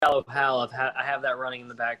Shallow Hal. I have that running in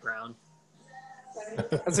the background.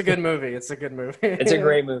 That's a good movie. It's a good movie. It's a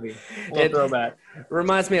great movie. We'll throw back.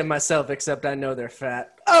 Reminds me of myself, except I know they're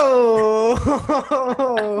fat. Oh!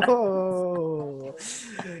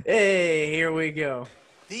 Hey, here we go.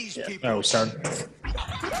 These people. No, son.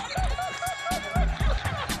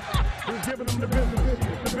 Who's giving them the business?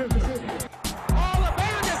 All the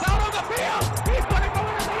band is out on the field. He's going to go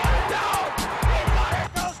into the end zone. He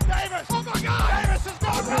goes Davis. Oh my God! Davis is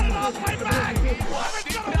going to run it all the way back.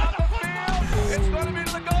 Levin's going to run the field. It's going to be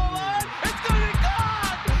to the goal line. It's going to be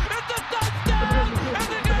gone. It's a touchdown. And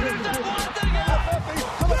the Gators have won the game. To the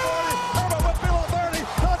 40. Herman Whitfield 30.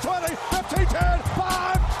 To the 20. 15, 10,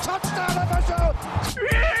 5. Touchdown FSU.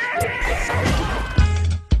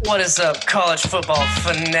 What is up, college football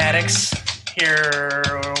fanatics? Here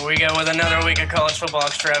we go with another week of college football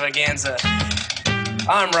extravaganza.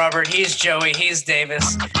 I'm Robert, he's Joey, he's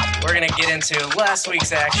Davis. We're going to get into last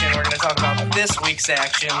week's action. We're going to talk about this week's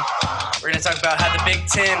action. We're going to talk about how the Big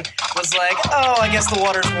Ten was like, oh, I guess the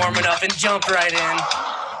water's warm enough, and jumped right in.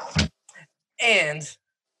 And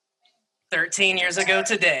 13 years ago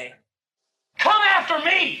today. Come after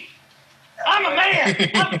me! I'm a man!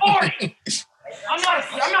 I'm 40! I'm not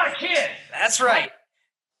a kid! That's right.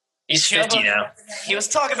 He's 50 now. He was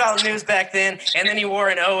talking about news back then, and then he wore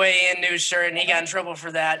an OAN news shirt, and he got in trouble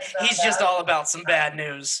for that. He's just all about some bad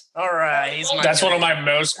news. All right. That's one of my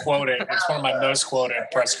most quoted. It's one of my most quoted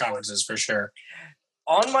press conferences for sure.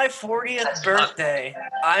 On my 40th birthday,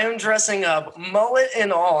 I am dressing up, mullet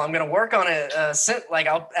and all. I'm going to work on it. At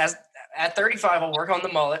 35, I'll work on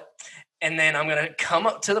the mullet. And then I'm going to come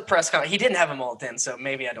up to the press conference. He didn't have a mullet then, so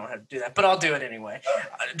maybe I don't have to do that. But I'll do it anyway.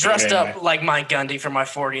 Dressed up like Mike Gundy for my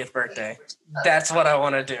 40th birthday. That's what I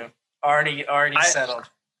want to do. Already settled.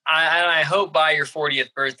 I hope by your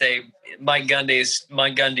 40th birthday, Mike Gundy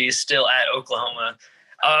is still at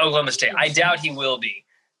Oklahoma State. I doubt he will be.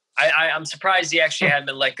 I'm surprised he actually hadn't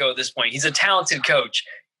been let go at this point. He's a talented coach.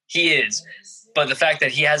 He is. But the fact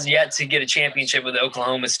that he has yet to get a championship with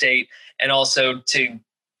Oklahoma State and also to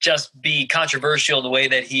just be controversial the way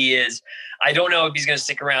that he is, I don't know if he's going to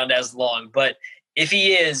stick around as long. But if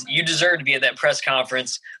he is, you deserve to be at that press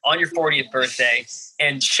conference on your 40th birthday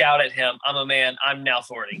and shout at him, I'm a man, I'm now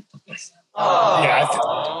 40. Oh, Yeah,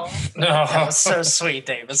 no. That was so sweet,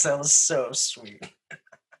 Davis. That was so sweet.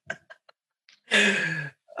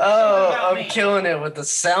 Oh, I'm killing it with the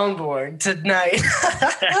soundboard tonight.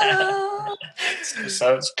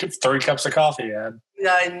 So it's 3 cups of coffee, Ed.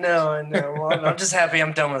 Yeah, I know. Well, I'm just happy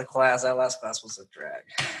I'm done with class. That last class was a drag.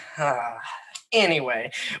 Anyway,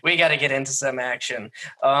 we got to get into some action.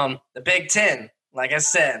 The Big Ten, like I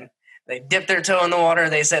said, they dipped their toe in the water.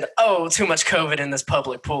 They said, oh, too much COVID in this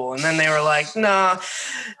public pool. And then they were like, nah,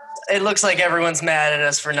 it looks like everyone's mad at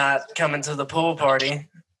us for not coming to the pool party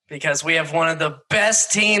because we have one of the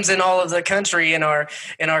best teams in all of the country in our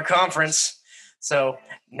conference. So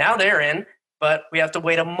now they're in, but we have to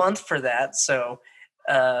wait a month for that. So,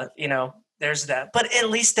 there's that. But at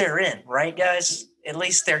least they're in, right, guys? At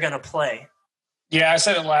least they're going to play. Yeah, I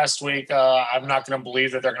said it last week. I'm not going to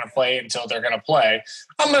believe that they're going to play until they're going to play.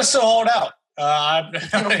 I'm going to still hold out.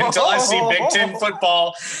 Until I see Big Ten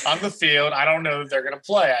football on the field, I don't know that they're going to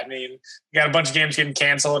play. I mean, you got a bunch of games getting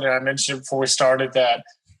canceled, and I mentioned before we started that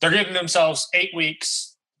they're giving themselves 8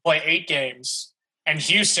 weeks, play 8 games, and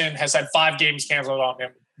Houston has had 5 games canceled on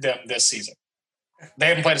them this season. They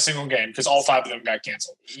haven't played a single game because all 5 of them got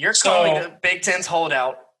canceled. You're calling the Big Ten's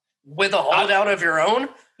holdout with a holdout of your own?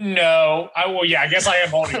 No. I guess I am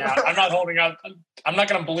holding out. I'm not holding out. I'm not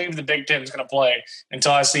going to believe the Big Ten is going to play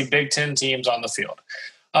until I see Big Ten teams on the field.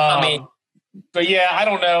 But yeah, I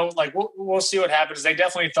don't know. Like we'll see what happens. They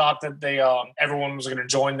definitely thought that everyone was going to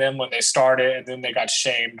join them when they started, and then they got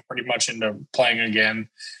shamed pretty much into playing again.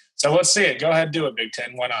 So let's see it. Go ahead and do it, Big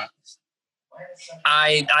Ten. Why not?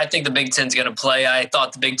 I think the Big Ten's going to play. I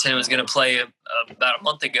thought the Big Ten was going to play about a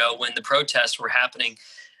month ago when the protests were happening.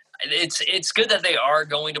 It's good that they are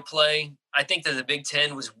going to play. I think that the Big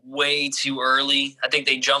Ten was way too early. I think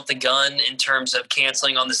they jumped the gun in terms of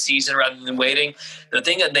canceling on the season rather than waiting. The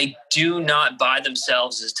thing that they do not buy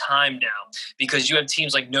themselves is time now, because you have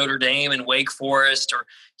teams like Notre Dame and Wake Forest or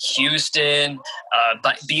Houston,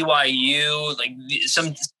 BYU, like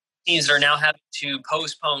some teams that are now having to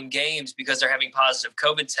postpone games because they're having positive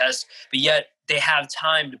COVID tests, but yet they have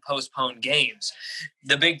time to postpone games.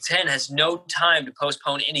 The Big Ten has no time to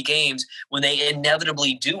postpone any games when they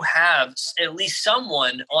inevitably do have at least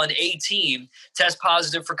someone on a team test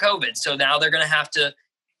positive for COVID. So now they're going to have to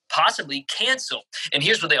possibly cancel. And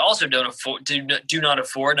here's what they also do not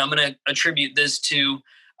afford. And I'm going to attribute this to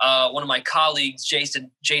one of my colleagues,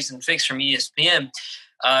 Jason Fix from ESPN.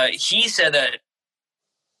 He said that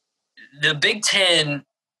the Big Ten,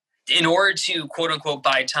 in order to quote unquote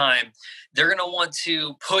buy time, they're going to want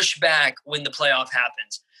to push back when the playoff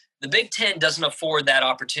happens. The Big Ten doesn't afford that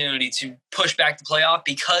opportunity to push back the playoff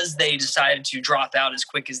because they decided to drop out as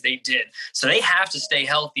quick as they did. So they have to stay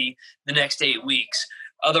healthy the next 8 weeks.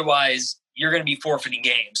 Otherwise, you're going to be forfeiting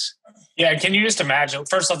games. Yeah, can you just imagine?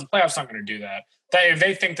 First off, the playoffs not going to do that.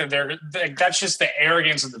 They think that that's just the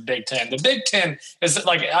arrogance of the Big Ten. The Big Ten is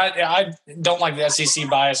like, I don't like the SEC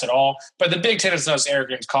bias at all, but the Big Ten is the most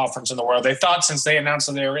arrogant conference in the world. They thought since they announced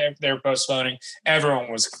that they were postponing,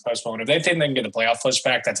 everyone was postponing. If they think they can get the playoff push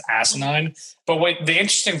back, that's asinine. But the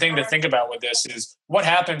interesting thing to think about with this is what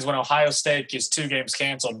happens when Ohio State gets 2 games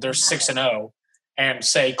canceled. They're 6-0, and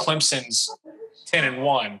say Clemson's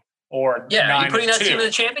 10-1. Or are you putting that team in the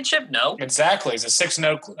championship? No. Exactly. Is a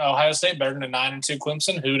 6-0 Ohio State better than a 9-2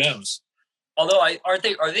 Clemson? Who knows? Although, are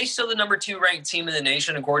they still the number 2 ranked team in the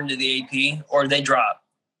nation according to the AP, or they drop?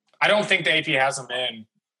 I don't think the AP has them in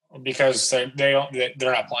because they're not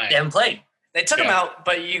playing. They haven't played. They took them out,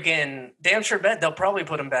 but you can damn sure bet they'll probably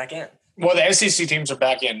put them back in. Well, the SEC teams are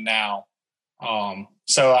back in now,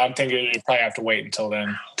 so I'm thinking you probably have to wait until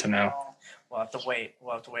then to know. We'll have to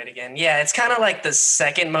wait again. Yeah, it's kind of like the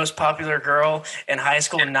second most popular girl in high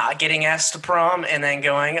school not getting asked to prom and then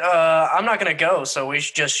going, I'm not going to go, so we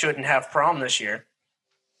just shouldn't have prom this year.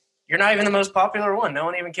 You're not even the most popular one. No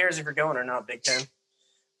one even cares if you're going or not, Big Ten.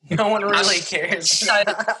 No one really cares.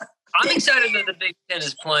 I'm excited that the Big Ten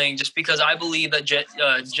is playing just because I believe that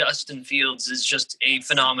Justin Fields is just a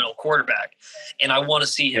phenomenal quarterback, and I want to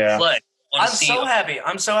see him play. I'm so happy.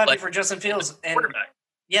 I'm so happy for Justin Fields. And quarterback.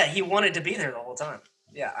 Yeah, he wanted to be there the whole time.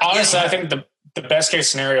 Yeah. Honestly, I think the best case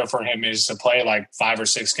scenario for him is to play like 5 or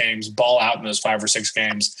 6 games, ball out in those 5 or 6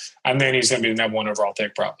 games, and then he's going to be the number 1 overall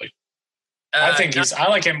pick probably. I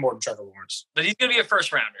like him more than Trevor Lawrence. But he's going to be a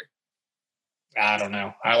first rounder. I don't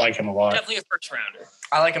know. I like him a lot. Definitely a first rounder.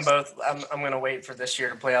 I like them both. I'm going to wait for this year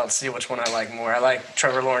to play out and see which one I like more. I like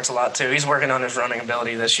Trevor Lawrence a lot too. He's working on his running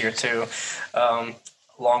ability this year too,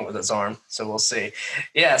 along with his arm. So we'll see.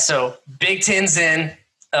 Yeah, so Big Ten's in.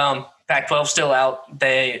 Pac-12 still out.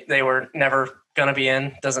 They were never going to be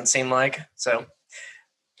in, doesn't seem like. So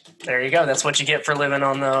there you go. That's what you get for living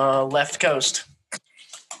on the left coast.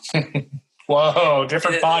 Whoa,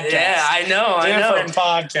 different podcast. Yeah, I know. Different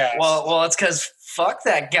podcast. Well, it's because fuck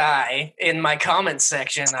that guy in my comments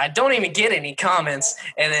section. I don't even get any comments.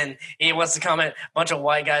 And then he wants to comment, a bunch of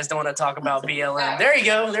white guys don't want to talk about BLM. There you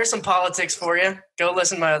go. There's some politics for you. Go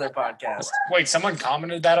listen to my other podcast. Wait, someone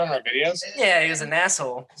commented that on our videos? Yeah, he was an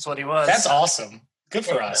asshole. That's what he was. That's awesome. Good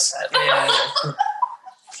for us. Yeah.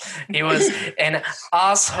 He was an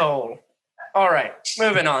asshole. All right,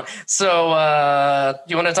 moving on. So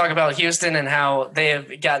you want to talk about Houston and how they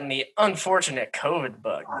have gotten the unfortunate COVID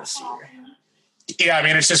bug this year? Yeah, I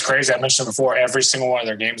mean, it's just crazy. I mentioned before, every single one of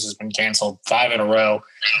their games has been canceled 5 in a row.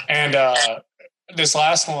 And this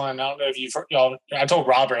last one, I don't know if I told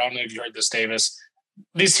Robert, I don't know if you heard this, Davis.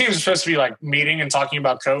 These teams are supposed to be like meeting and talking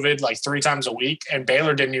about COVID like 3 times a week, and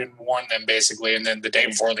Baylor didn't even warn them basically. And then the day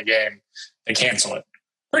before the game, they cancel it.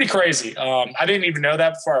 Pretty crazy. I didn't even know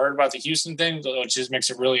that before I heard about the Houston thing, which just makes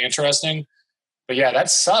it really interesting. But yeah, that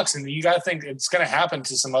sucks. And you got to think it's going to happen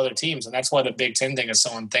to some other teams. And that's why the Big Ten thing is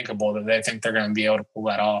so unthinkable that they think they're going to be able to pull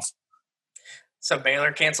that off. So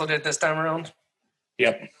Baylor canceled it this time around?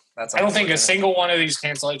 Yep. I don't think a single one of these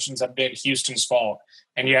cancellations have been Houston's fault.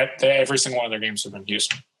 And yet every single one of their games have been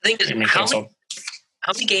Houston. I think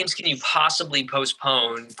how many games can you possibly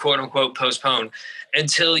postpone, quote unquote postpone,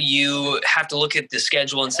 until you have to look at the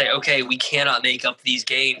schedule and say, okay, we cannot make up these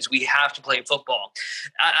games. We have to play football.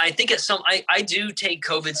 I think I do take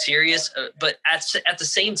COVID serious, but at the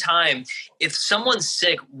same time, if someone's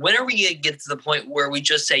sick, when are we going to get to the point where we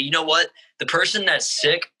just say, you know what, the person that's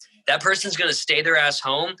sick, that person's going to stay their ass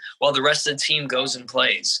home while the rest of the team goes and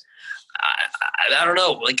plays? I don't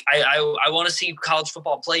know. Like I want to see college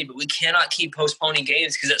football played, but we cannot keep postponing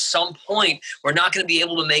games because at some point we're not going to be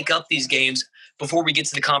able to make up these games before we get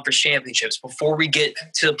to the conference championships, before we get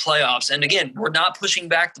to the playoffs. And again, we're not pushing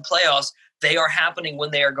back the playoffs. They are happening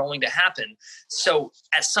when they are going to happen. So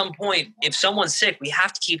at some point, if someone's sick, we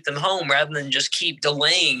have to keep them home rather than just keep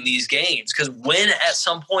delaying these games. Because when at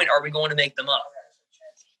some point are we going to make them up?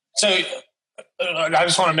 So I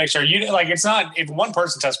just want to make sure it's not if one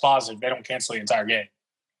person tests positive, they don't cancel the entire game.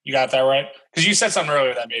 You got that right? Because you said something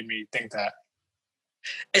earlier that made me think that.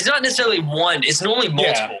 It's not necessarily one. It's normally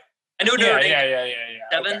multiple. Yeah. I know. Yeah.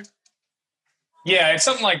 7. Okay. Yeah, it's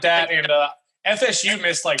something like that. And FSU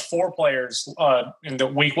missed like 4 players in the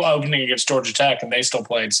week opening against Georgia Tech, and they still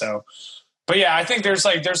played. So, But yeah, I think there's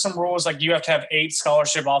some rules, like you have to have 8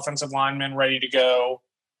 scholarship offensive linemen ready to go.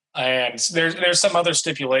 And there's some other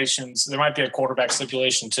stipulations. There might be a quarterback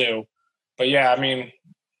stipulation too. But yeah, I mean,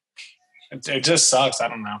 it just sucks. I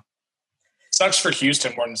don't know. It sucks for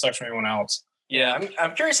Houston more than it sucks for anyone else. Yeah,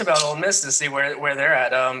 I'm curious about Ole Miss to see where they're at.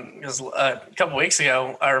 Because a couple weeks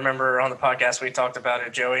ago, I remember on the podcast we talked about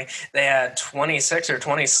it, Joey. They had 26 or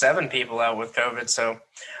 27 people out with COVID. So,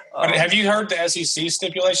 have you heard the SEC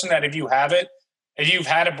stipulation that if you've had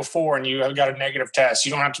it before and you have got a negative test,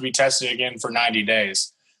 you don't have to be tested again for 90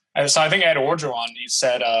 days? And so I think I had Ordro on. He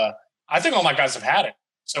said, "I think all my guys have had it,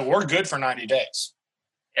 so we're good for 90 days."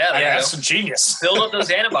 Yeah, that's a genius. Build up those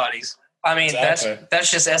antibodies. I mean, Exactly.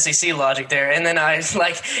 that's just SEC logic there. And then if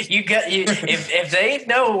they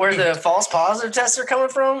know where the false positive tests are coming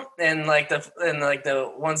from, and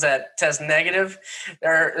the ones that test negative,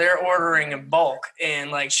 they're ordering in bulk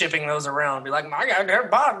and like shipping those around. Be like, my guy, they're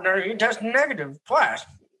positive, you test negative twice.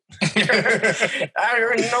 I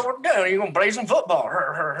already know what to do. You're gonna play some football.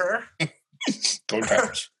 Go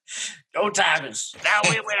Tigers. Go Tigers. Now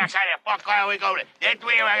we win. I say, fuck all we go to. That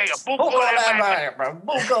way I get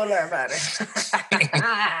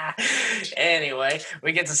a Anyway,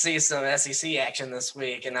 we get to see some SEC action this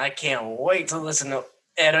week, and I can't wait to listen to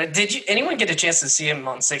Ed. Did anyone get a chance to see him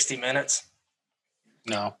on 60 Minutes?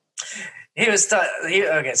 No. He was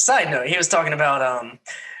side note, he was talking about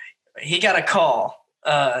he got a call.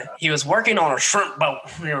 He was working on a shrimp boat.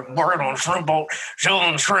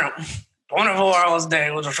 Selling shrimp. 24 hours a day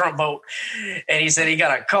with a shrimp boat. And he said he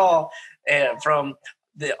got a call from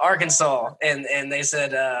the Arkansas, and they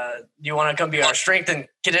said, do you want to come be our strength and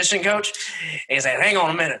conditioning coach? And he said, hang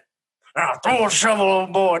on a minute. I'll throw a shovel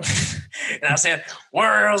overboard. And I said,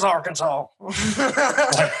 where is Arkansas? He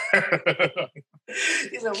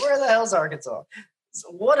said, where the hell's Arkansas? So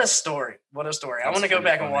what a story. What a story. I want to go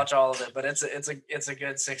back and watch all of it, but it's a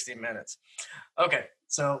good 60 minutes. Okay,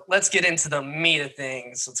 so let's get into the meat of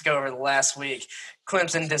things. Let's go over the last week.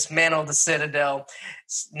 Clemson dismantled the Citadel.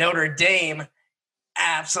 Notre Dame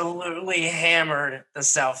absolutely hammered the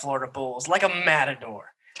South Florida Bulls like a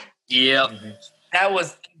matador. Yeah. That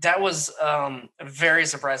was very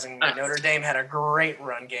surprising. Notre Dame had a great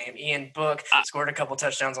run game. Ian Book scored a couple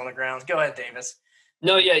touchdowns on the ground. Go ahead, Davis.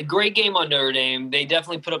 No, yeah, great game on Notre Dame. They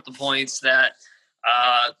definitely put up the points that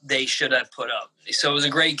they should have put up. So it was a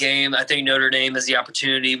great game. I think Notre Dame has the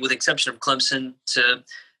opportunity, with the exception of Clemson, to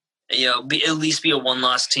at least be a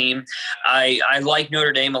one-loss team. I like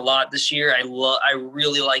Notre Dame a lot this year. I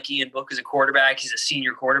really like Ian Book as a quarterback. He's a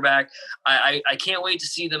senior quarterback. I can't wait to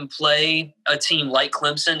see them play a team like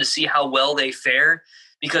Clemson to see how well they fare.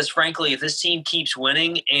 Because frankly, if this team keeps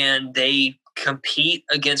winning and they compete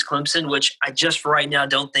against Clemson, which I just for right now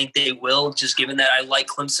don't think they will, just given that I like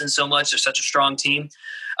Clemson so much. They're such a strong team.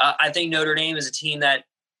 I think Notre Dame is a team that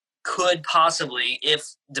could possibly, if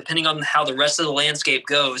depending on how the rest of the landscape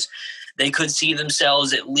goes, they could see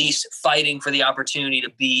themselves at least fighting for the opportunity to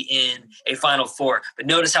be in a Final Four. But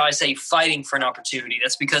notice how I say fighting for an opportunity.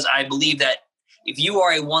 That's because I believe that if you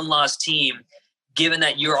are a one-loss team, given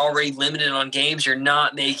that you're already limited on games, you're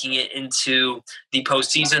not making it into the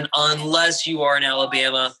postseason unless you are in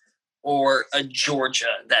Alabama or a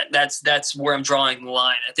Georgia. That's where I'm drawing the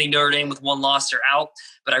line. I think Notre Dame with one loss, they're out,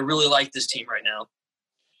 but I really like this team right now.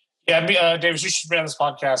 Yeah, Davis, you should be on this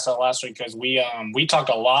podcast last week because we talked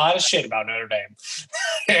a lot of shit about Notre Dame.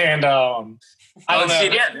 And I don't know.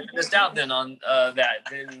 Yeah, missed out then on that.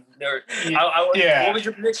 Then what was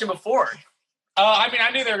your prediction before? I mean,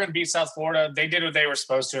 I knew they were going to beat South Florida. They did what they were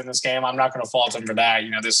supposed to in this game. I'm not going to fault them for that.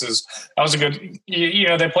 That was a good.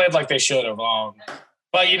 They played like they should have.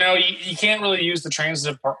 But you can't really use the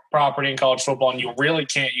transitive property in college football, and you really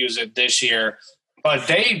can't use it this year. But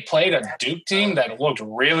they played a Duke team that looked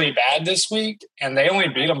really bad this week, and they only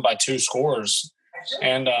beat them by 2 scores.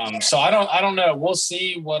 And so I don't know. We'll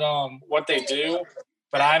see what they do.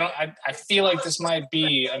 But I feel like this might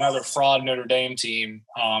be another fraud Notre Dame team,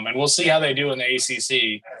 and we'll see how they do in the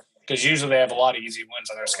ACC because usually they have a lot of easy wins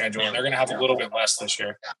on their schedule, and they're going to have a little bit less this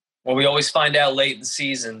year. Well, we always find out late in the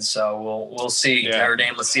season, so we'll see. Yeah. Notre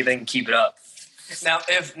Dame, let's see if they can keep it up. Now,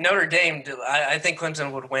 if Notre Dame, I think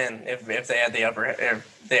Clemson would win if they had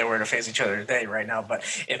if they were to face each other today right now. But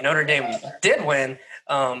if Notre Dame did win,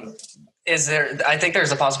 I think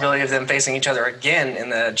there's a possibility of them facing each other again in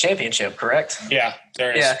the championship, correct? Yeah,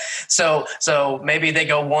 there is. Yeah. So maybe they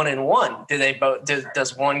go 1-1.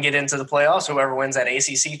 Does one get into the playoffs? Whoever wins that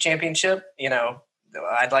ACC championship,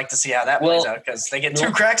 I'd like to see how that plays out because they get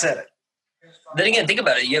 2 cracks at it. Then again, think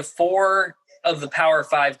about it. You have 4 of the Power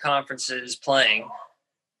 5 conferences playing.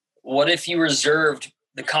 What if you reserved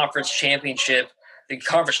the conference championship the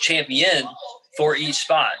conference champion for each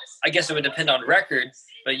spot. I guess it would depend on record,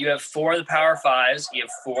 but you have 4 of the Power Fives. You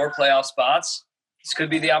have 4 playoff spots. This could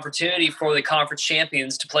be the opportunity for the conference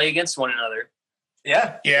champions to play against one another.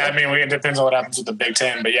 Yeah. Yeah, I mean, it depends on what happens with the Big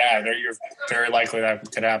Ten, but yeah, you're very likely that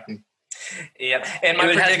could happen. Yeah, and It my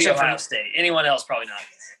would have to be prediction Ohio from State. Anyone else, probably not.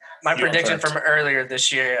 my You're prediction correct. from earlier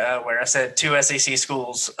this year, where I said 2 SEC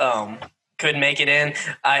schools could make it in.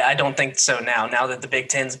 I don't think so now. Now that the Big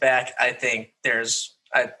Ten's back, I think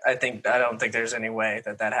I don't think there's any way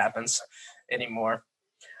that happens anymore.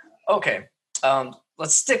 Okay.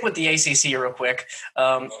 Let's stick with the ACC real quick.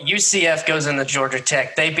 UCF goes into Georgia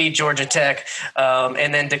Tech. They beat Georgia Tech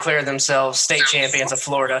and then declare themselves state champions of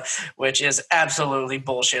Florida, which is absolutely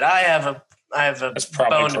bullshit. I have a That's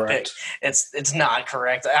probably bone to pick. correct. It's not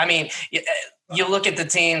correct. I mean, you look at the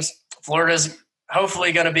teams. Florida's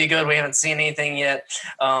hopefully going to be good. We haven't seen anything yet.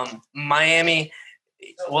 Miami,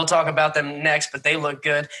 we'll talk about them next, but they look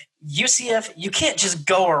good. UCF, you can't just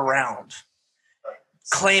go around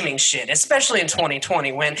claiming shit, especially in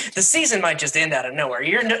 2020 when the season might just end out of nowhere.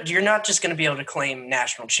 You're not just going to be able to claim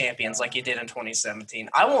national champions like you did in 2017.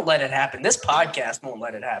 I won't let it happen. This podcast won't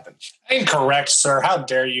let it happen. Incorrect, sir. How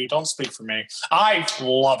dare you? Don't speak for me. I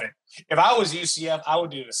love it. If I was UCF, I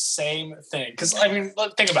would do the same thing. Because, I mean,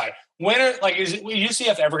 think about it. Is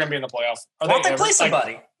UCF ever going to be in the playoff? Why don't they play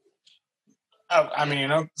somebody?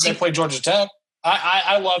 They play Georgia Tech.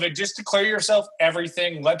 I love it. Just declare yourself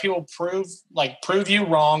everything. Let people prove you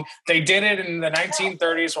wrong. They did it in the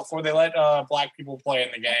 1930s before they let black people play in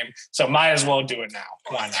the game. So might as well do it now.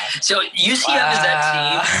 Why not? So UCF is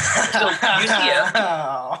that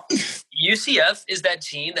team. So UCF is that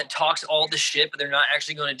team that talks all the shit, but they're not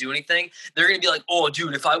actually going to do anything. They're going to be like, oh,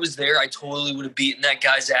 dude, if I was there, I totally would have beaten that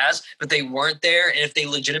guy's ass. But they weren't there. And if they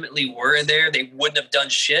legitimately were there, they wouldn't have done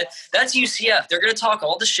shit. That's UCF. They're going to talk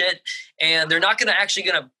all the shit, and they're not going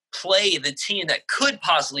to play the team that could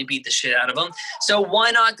possibly beat the shit out of them. So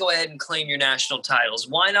why not go ahead and claim your national titles?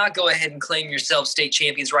 Why not go ahead and claim yourself state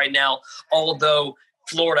champions right now, although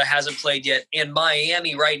Florida hasn't played yet, and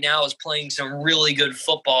Miami right now is playing some really good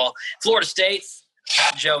football. Florida State,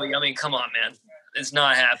 Joey, I mean, come on, man. It's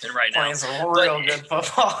not happening right now. Playing some real good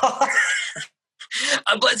football.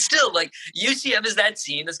 But still, UCF is that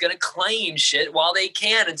team that's going to claim shit while they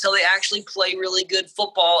can until they actually play really good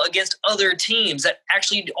football against other teams that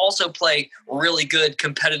actually also play really good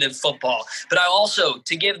competitive football. But I also,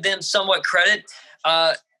 to give them somewhat credit,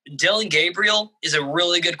 Dylan Gabriel is a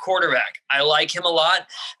really good quarterback. I like him a lot.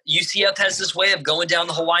 UCF has this way of going down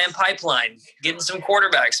the Hawaiian pipeline, getting some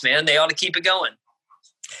quarterbacks, man. They ought to keep it going.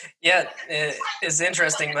 Yeah, it's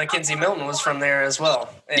interesting. Mackenzie Milton was from there as well.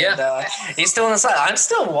 And, Yeah. He's still on the side. I'm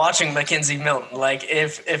still watching Mackenzie Milton.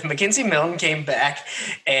 If Mackenzie Milton came back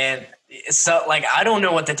and I don't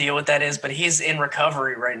know what the deal with that is, but he's in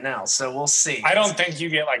recovery right now. So we'll see. I don't think you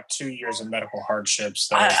get 2 years of medical hardships.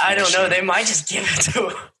 I don't know. They might just give it to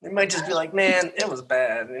him. They might just be like, man, it was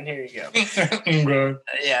bad. And here you go. Okay.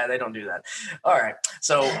 Yeah, they don't do that. All right.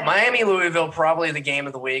 So Miami, Louisville, probably the game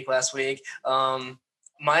of the week last week.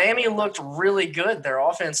 Miami looked really good. Their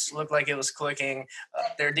offense looked like it was clicking.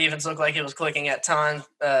 Their defense looked like it was clicking at times.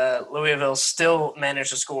 Louisville still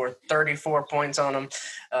managed to score 34 points on them.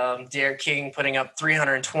 Derek King putting up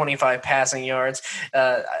 325 passing yards.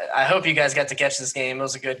 I hope you guys got to catch this game. It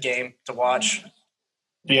was a good game to watch.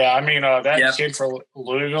 Yeah, I mean, that kid for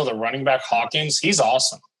Louisville, the running back Hawkins, he's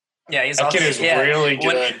awesome. Yeah, he's that awesome. kid is really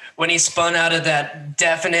good. When he spun out of that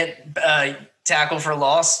definite tackle for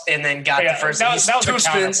loss and then got the first that was a two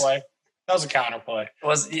spins. counterplay. That was a counterplay.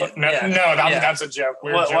 That's a joke.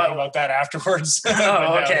 We were joking about that afterwards.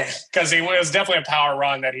 Oh, okay. Because it was definitely a power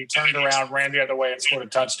run that he turned around, ran the other way, and scored a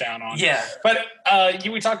touchdown on. Yeah. But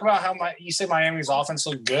we talked about how you said Miami's offense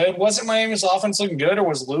looked good. Wasn't Miami's offense looking good, or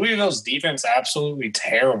was Louisville's defense absolutely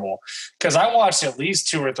terrible? Because I watched at least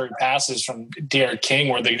 2 or 3 passes from Derek King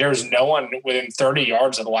where there was no one within 30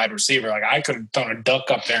 yards of the wide receiver. I could have thrown a duck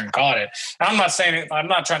up there and caught it. And I'm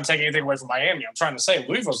not trying to take anything away from Miami. I'm trying to say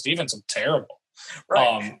Louisville's defense is terrible.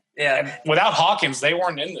 Right. Yeah. Without Hawkins, they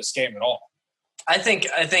weren't in this game at all. I think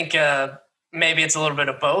maybe it's a little bit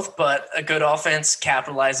of both, but a good offense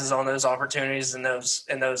capitalizes on those opportunities and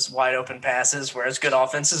those wide open passes, whereas good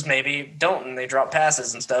offenses maybe don't, and they drop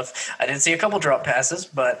passes and stuff. I did see a couple drop passes,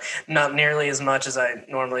 but not nearly as much as I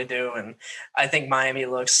normally do. And I think Miami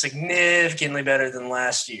looks significantly better than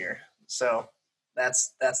last year. So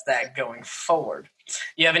that's that going forward.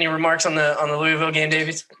 You have any remarks on the Louisville game,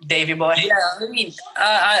 Davey boy? Yeah, I mean,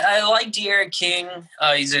 I like De'Aaron King.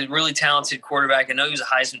 He's a really talented quarterback. I know he was a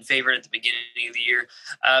Heisman favorite at the beginning of the year.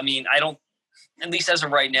 I mean, I don't at least as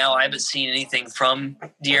of right now, I haven't seen anything from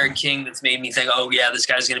De'Aaron King that's made me think, oh, yeah, this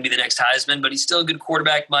guy's going to be the next Heisman. But he's still a good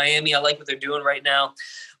quarterback. Miami, I like what they're doing right now.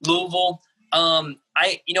 Louisville,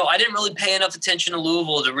 I didn't really pay enough attention to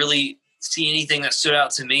Louisville to really see anything that stood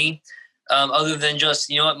out to me, other than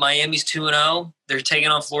just, Miami's 2-0. They're taking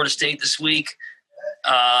on Florida State this week.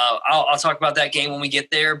 I'll talk about that game when we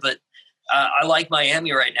get there, but I like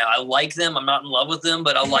Miami right now. I like them. I'm not in love with them,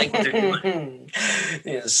 but I like what they're doing.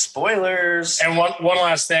 Yeah, spoilers. And one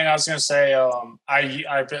last thing I was going to say,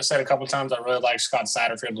 I said a couple times I really like Scott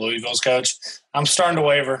Satterfield, Louisville's coach. I'm starting to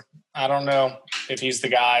waver. I don't know if he's the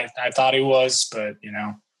guy I thought he was, but,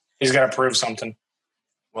 he's got to prove something.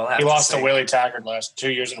 He lost to Willie Taggart 2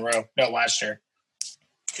 years in a row. No, last year.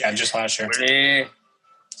 Yeah, just last year.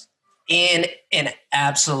 In an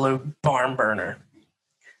absolute barn burner,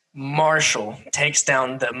 Marshall takes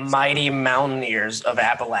down the mighty Mountaineers of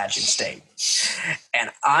Appalachian State. And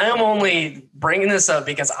I am only bringing this up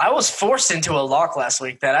because I was forced into a lock last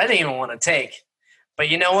week that I didn't even want to take. But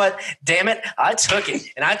you know what? Damn it, I took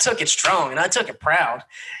it. And I took it strong. And I took it proud.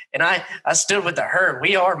 And I stood with the herd.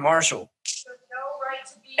 We are Marshall.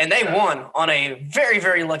 And they won on a very,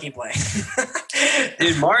 very lucky play.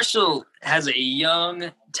 Dude, Marshall has a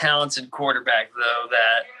young, talented quarterback, though,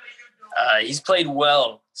 that he's played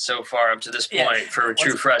well so far up to this point for a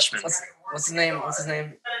true freshman. What's his name?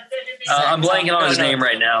 I'm blanking on his name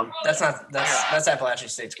right now. That's Appalachian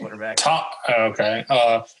State's quarterback. Okay.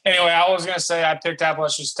 Anyway, I was gonna say I picked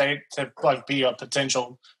Appalachian State to be a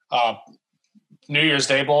potential New Year's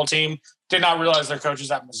Day bowl team. Did not realize their coach is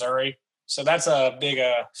at Missouri, so that's a big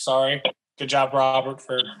sorry. Good job, Robert,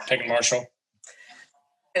 for taking Marshall.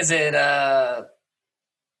 Is it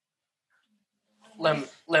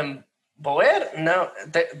Boyd? No,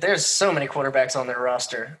 there's so many quarterbacks on their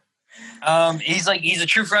roster. He's a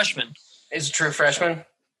true freshman. He's a true freshman?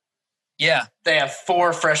 Yeah. They have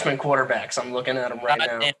 4 freshman quarterbacks. I'm looking at them right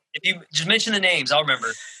now. If you just mention the names, I'll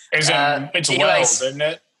remember. It's Wells, isn't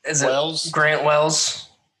it? Is Wells? It Grant Wells?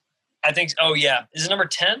 I think. Oh yeah. Is it number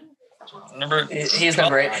 10? He's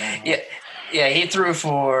number 8. Yeah. He threw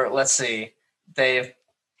for. Let's see. They've.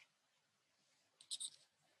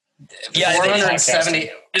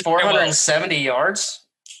 470 yards.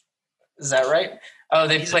 Is that right? Oh,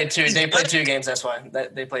 they played 2 games. That's why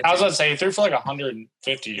they played. I was going to say he threw for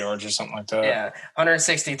 150 yards or something like that. Yeah,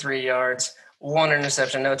 163 yards, 1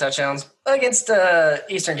 interception, no touchdowns against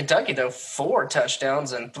Eastern Kentucky though. 4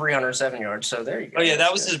 touchdowns and 307 yards. So there you go. Oh yeah,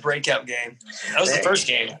 that was his breakout game. That was the first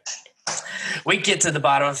game. We get to the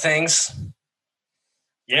bottom of things.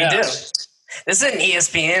 Yeah. We do. This isn't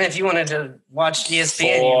ESPN. If you wanted to watch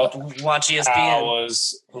ESPN, you would watch ESPN.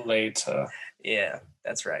 Hours later. Yeah,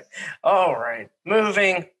 that's right. All right.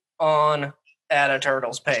 Moving on at a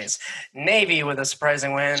Turtles pace. Navy with a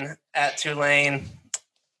surprising win at Tulane.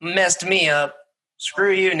 Messed me up.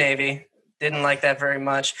 Screw you, Navy. Didn't like that very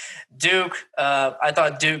much. Duke, I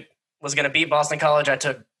thought Duke was going to beat Boston College. I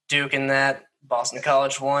took Duke in that. Boston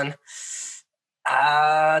College won.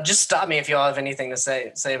 Just stop me if y'all have anything to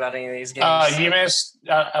say about any of these games. You missed.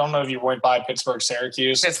 I don't know if you went by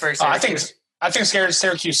Pittsburgh-Syracuse. Pittsburgh-Syracuse. I think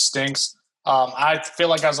Syracuse stinks. I feel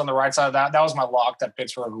like I was on the right side of that. That was my lock that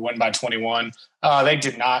Pittsburgh would win by 21. They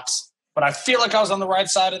did not, but I feel like I was on the right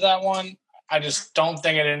side of that one. I just don't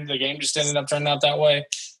think the game just ended up turning out that way.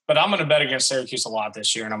 But I'm going to bet against Syracuse a lot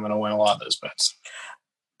this year, and I'm going to win a lot of those bets.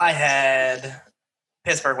 I had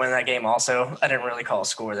Pittsburgh win that game also. I didn't really call a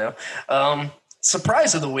score, though.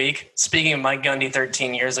 Surprise of the week, speaking of Mike Gundy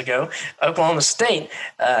 13 years ago, Oklahoma State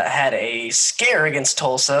had a scare against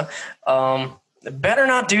Tulsa. Better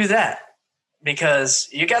not do that because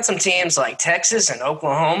you got some teams like Texas and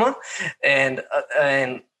Oklahoma and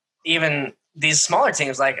even these smaller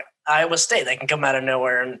teams like Iowa State. They can come out of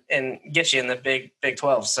nowhere and get you in the Big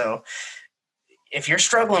 12. So if you're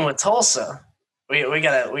struggling with Tulsa, we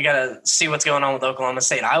gotta see what's going on with Oklahoma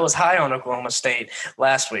State. I was high on Oklahoma State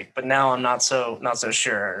last week, but now I'm not so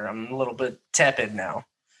sure. I'm a little bit tepid now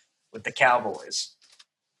with the Cowboys.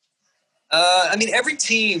 Every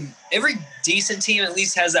decent team at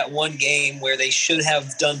least has that one game where they should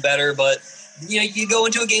have done better, but you go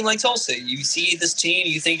into a game like Tulsa, you see this team,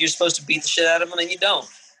 you think you're supposed to beat the shit out of them, and you don't.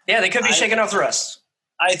 Yeah, they could be shaking off the rust.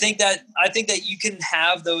 I think that you can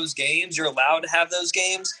have those games. You're allowed to have those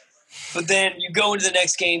games. But then you go into the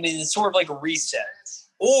next game and it's sort of like a reset.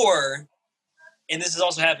 Or, and this has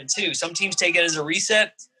also happened too, some teams take it as a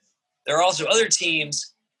reset. There are also other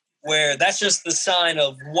teams where that's just the sign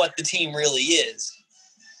of what the team really is.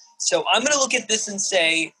 So I'm going to look at this and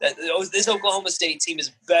say that this Oklahoma State team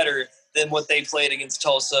is better than what they played against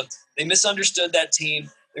Tulsa. They misunderstood that team.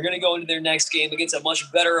 They're going to go into their next game against a much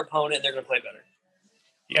better opponent, and they're going to play better.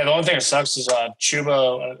 Yeah, the only thing that sucks is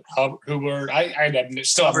Chuba Hubbard. I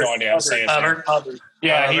still have no idea how to say it. Hubbard.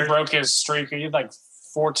 Yeah, Hubbard. he broke his streak. He had like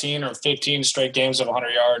 14 or 15 straight games of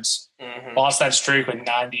 100 yards. Mhm. Lost that streak with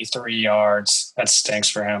 93 yards. That stinks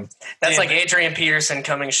for him. That's like Adrian Peterson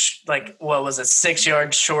coming, 6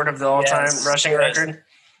 yards short of the all-time rushing record?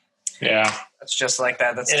 Yeah. It's just like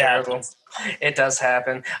that. That's It terrible. happens. It does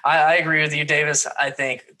happen. I agree with you, Davis. I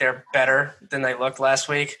think they're better than they looked last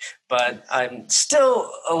week, but I'm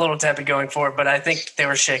still a little tepid going forward, but I think they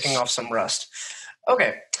were shaking off some rust.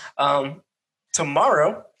 Okay.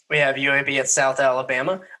 Tomorrow, we have UAB at South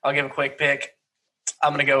Alabama. I'll give a quick pick.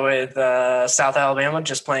 I'm going to go with South Alabama,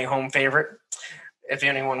 just playing home favorite. If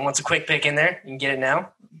anyone wants a quick pick in there, you can get it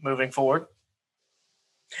now, moving forward.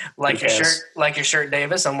 Like your shirt,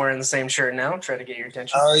 Davis. I'm wearing the same shirt now. Try to get your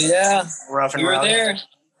attention. Oh, yeah. Rough and We were rowdy. there.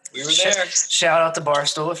 We were there. Shout out to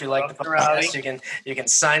Barstool. If you like Rough the and rowdy. podcast, you can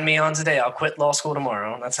sign me on today. I'll quit law school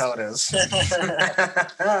tomorrow. That's how it is. You're All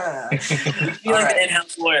like right. an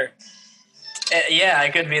in-house lawyer. Yeah, I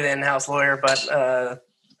could be the in-house lawyer, but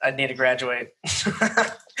I'd need to graduate.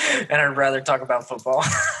 And I'd rather talk about football.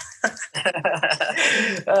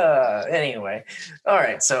 Anyway. All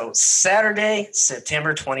right. So Saturday,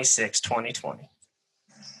 September 26, 2020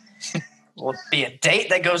 will be a date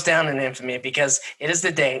that goes down in infamy because it is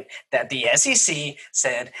the date that the SEC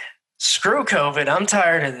said, screw COVID, I'm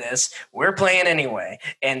tired of this. We're playing anyway.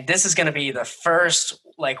 And this is going to be the first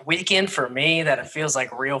weekend for me that it feels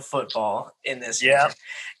like real football in this year. Yeah.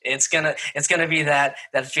 It's gonna be that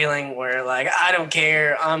feeling where I don't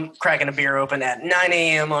care. I'm cracking a beer open at 9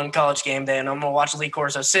 a.m. on college game day, and I'm gonna watch Lee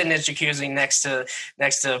Corso sit in his jacuzzi next to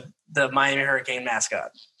the Miami Hurricane mascot.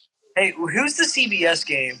 Hey, who's the CBS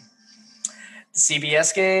game? The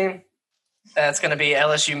CBS game, that's gonna be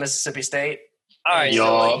LSU Mississippi State. All right.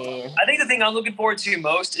 Yup. So I think the thing I'm looking forward to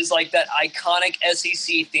most is that iconic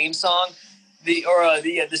SEC theme song, the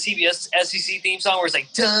CBS SEC theme song where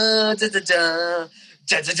it's dun dun dun dun.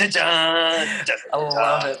 Dun, dun, dun, dun, dun, dun, I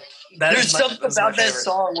love it. There's something about that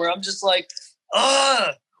song where I'm just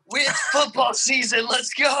it's football season.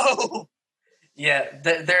 Let's go. Yeah,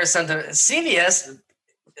 there's something. CBS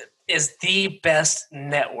is the best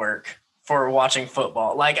network for watching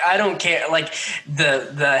football. I don't care.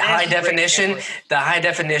 The high definition. The high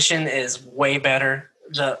definition is way better.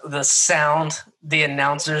 The sound. The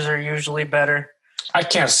announcers are usually better. I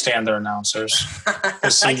can't stand their announcers. The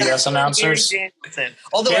CBS announcers. Gary Danielson.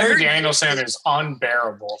 Although Gary Danielson is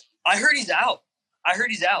unbearable. I heard he's out.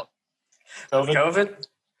 COVID?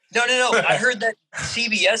 No. I heard that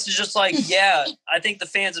CBS is just I think the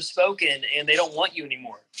fans have spoken and they don't want you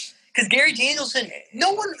anymore. Because Gary Danielson, who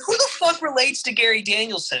the fuck relates to Gary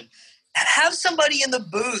Danielson? Have somebody in the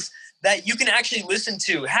booth that you can actually listen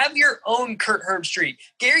to. Have your own Kurt Herbstreit.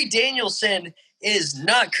 Gary Danielson is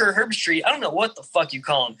not Kurt Herbstreit. I don't know what the fuck you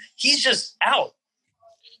call him. He's just out.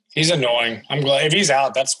 He's annoying. I'm glad if he's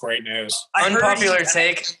out. That's great news. Unpopular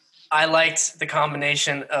take. I liked the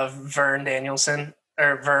combination of Vern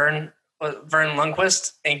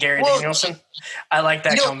Lundquist and Gary Danielson. I like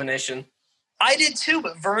that combination. I did too,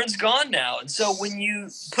 but Vern's gone now. And so when you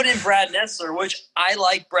put in Brad Nessler, which I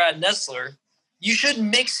like Brad Nessler, you should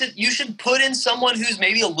mix it. You should put in someone who's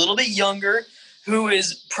maybe a little bit younger, who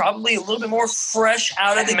is probably a little bit more fresh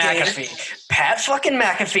out of the game. Pat fucking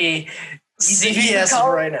McAfee. CBS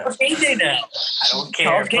right now. KJ now. I don't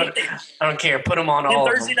care. I don't care. Put them on all of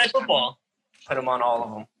them. Thursday Night Football. Put them on all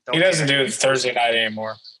of them. He doesn't do Thursday night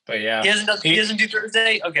anymore. But yeah. He doesn't do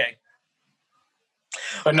Thursday? Okay.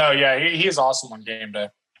 But no, yeah, he is awesome on game day.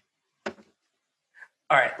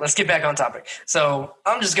 All right, let's get back on topic. So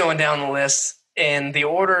I'm just going down the list in the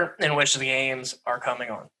order in which the games are coming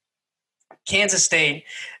on. Kansas State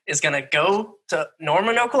is going to go to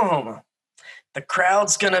Norman, Oklahoma. The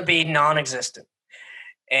crowd's going to be non-existent.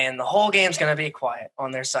 And the whole game's going to be quiet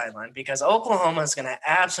on their sideline because Oklahoma is going to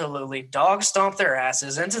absolutely dog stomp their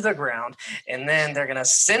asses into the ground. And then they're going to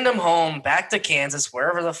send them home back to Kansas,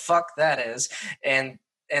 wherever the fuck that is. And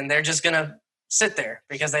they're just going to sit there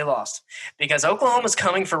because they lost. Because Oklahoma's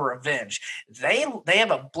coming for revenge. They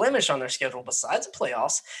have a blemish on their schedule besides the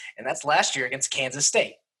playoffs, and that's last year against Kansas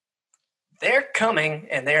State. They're coming,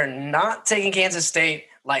 and they're not taking Kansas State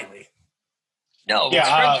lightly. No.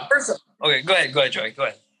 Yeah. Okay, go ahead, Joey. Go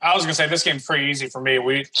ahead. I was going to say this game's pretty easy for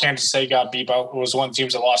me. Kansas State got beat by was one of the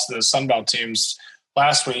teams that lost to the Sun Belt teams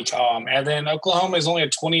last week. And then Oklahoma is only a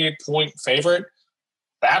 28-point favorite.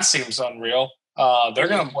 That seems unreal. They're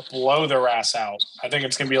going to blow their ass out. I think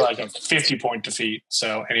it's going to be like a 50-point defeat.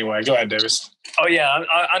 So anyway, go ahead, Davis. Oh yeah,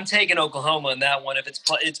 I'm taking Oklahoma in that one. If it's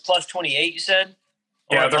plus 28, you said?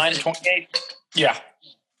 Or Yeah, they're minus 28. Yeah.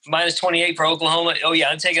 Minus 28 for Oklahoma. Oh, yeah,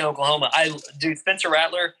 I'm taking Oklahoma. Dude, Spencer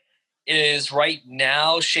Rattler is right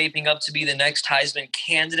now shaping up to be the next Heisman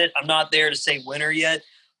candidate. I'm not there to say winner yet,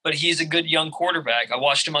 but he's a good young quarterback. I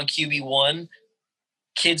watched him on QB1.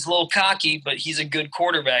 Kid's a little cocky, but he's a good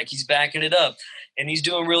quarterback. He's backing it up, and he's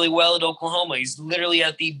doing really well at Oklahoma. He's literally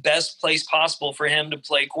at the best place possible for him to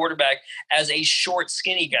play quarterback as a short,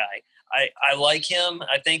 skinny guy. I like him.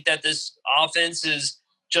 I think that this offense is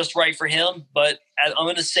just right for him, but I'm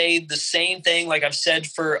going to say the same thing like I've said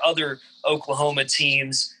for other Oklahoma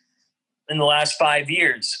teams in the last 5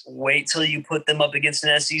 years. Wait till you put them up against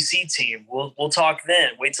an SEC team. We'll talk then.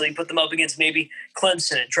 Wait till you put them up against maybe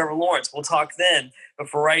Clemson and Trevor Lawrence. We'll talk then. But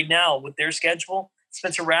for right now, with their schedule,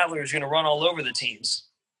 Spencer Rattler is going to run all over the teams.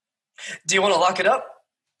 Do you want to lock it up?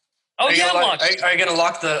 Oh, Are you yeah, gonna lock. Are you going to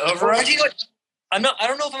lock the over? I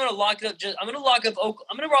don't know if I'm going to lock it up. I'm going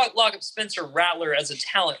to lock up Spencer Rattler as a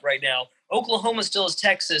talent right now. Oklahoma still is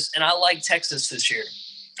Texas, and I like Texas this year.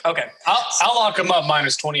 Okay. I'll lock him up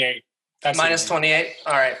minus 28. That's minus 28.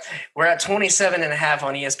 All right. We're at 27.5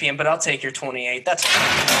 on ESPN, but I'll take your 28. That's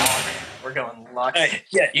we're going lock. Right,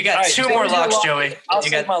 yeah. You got two more locks, Joey. I'll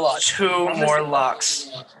you take got my lock. two more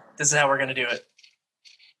locks. This is how we're going to do it.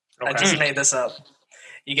 Okay. I just made this up.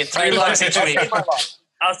 You get 3 locks each week.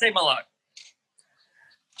 I'll take my lock.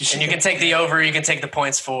 And you can take the over. You can take the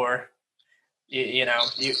points for. You know,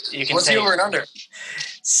 you can What's take the over and under?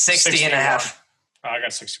 60.5. Oh, I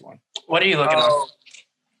got 61. What are you looking at?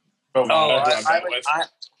 I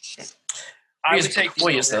would take the We'll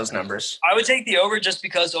over. use those numbers. I would take the over just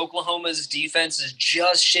because Oklahoma's defense is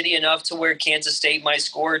just shitty enough to where Kansas State might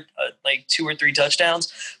score like 2 or 3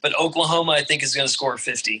 touchdowns. But Oklahoma, I think, is going to score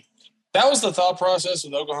 50. That was the thought process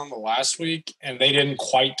with Oklahoma last week, and they didn't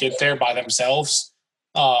quite get there by themselves.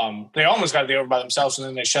 They almost got the over by themselves, and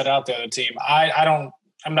then they shut out the other team. I'm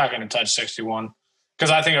not going to touch 61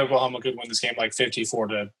 because I think Oklahoma could win this game like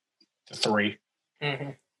 54-3. Mm-hmm.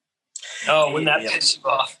 Oh, when that pisses you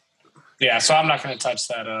off. Yeah, so I'm not going to touch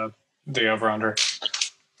that the over-under.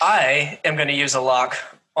 I am going to use a lock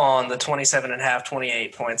on the 27.5,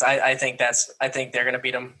 28 points. I think they're going to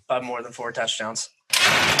beat them by more than 4 touchdowns.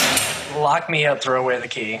 Lock me up, throw away the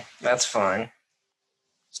key. That's fine.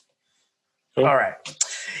 Cool. All right.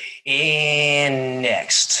 And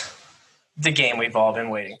next, the game we've all been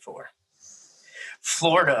waiting for.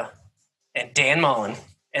 Florida and Dan Mullen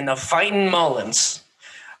and the Fighting Mullins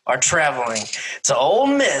are traveling to Ole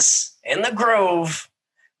Miss in the Grove,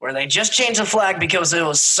 where they just changed the flag because it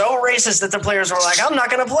was so racist that the players were like, I'm not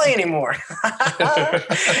going to play anymore.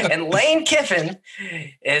 And Lane Kiffin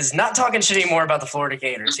is not talking shit anymore about the Florida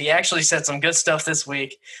Gators. He actually said some good stuff this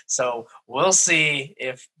week, so we'll see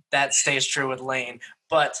if that stays true with Lane.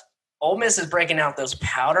 But Ole Miss is breaking out those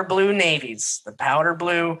powder blue navies, the powder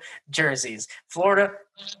blue jerseys. Florida,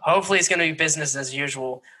 hopefully it's going to be business as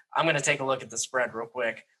usual. I'm going to take a look at the spread real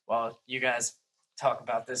quick while you guys talk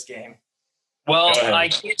about this game. Well, I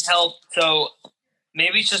can't help. So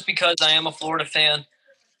maybe it's just because I am a Florida fan.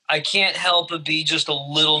 I can't help but be just a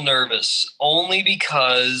little nervous, only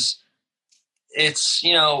because it's,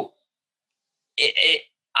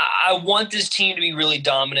 I want this team to be really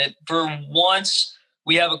dominant. For once,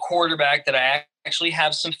 we have a quarterback that I actually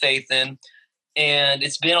have some faith in, and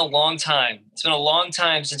it's been a long time. It's been a long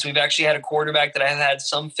time since we've actually had a quarterback that I've had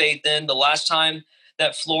some faith in. The last time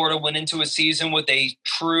that Florida went into a season with a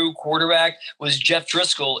true quarterback was Jeff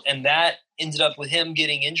Driscoll, and that ended up with him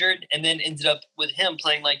getting injured and then ended up with him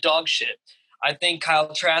playing like dog shit. I think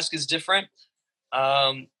Kyle Trask is different.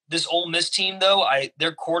 This Ole Miss team, though,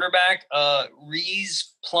 their quarterback,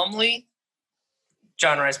 Reese Plumlee.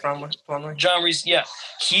 John Rice Plumlee. John Reese, yeah.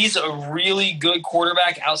 He's a really good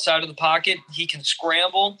quarterback outside of the pocket. He can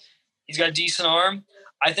scramble. He's got a decent arm.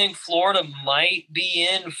 I think Florida might be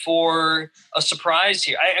in for a surprise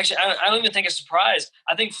here. I don't even think a surprise.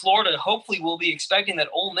 I think Florida hopefully will be expecting that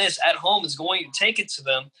Ole Miss at home is going to take it to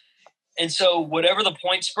them. And so whatever the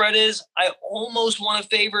point spread is, I almost want to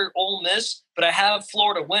favor Ole Miss, but I have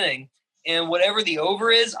Florida winning. And whatever the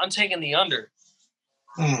over is, I'm taking the under.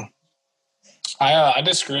 I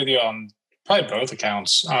disagree with you on probably both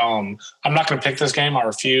accounts. I'm not going to pick this game. I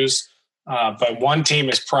refuse. But one team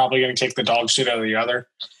is probably going to kick the dog shit out of the other.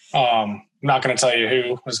 I'm not going to tell you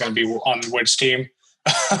who is going to be on which team.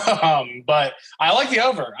 But I like the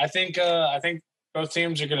over. I think both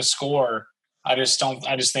teams are going to score. I just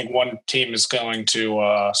think one team is going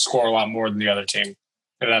to score a lot more than the other team.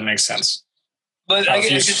 If that makes sense. But I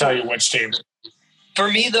refuse to tell you which team. For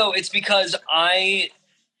me, though, it's because I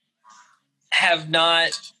have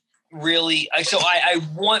not really – I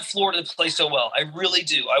want Florida to play so well. I really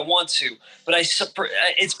do. I want to. But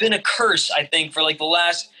it's been a curse, I think, for like the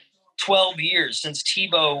last 12 years since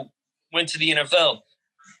Tebow went to the NFL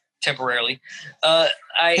temporarily.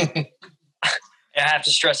 I have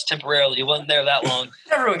to stress temporarily. He wasn't there that long.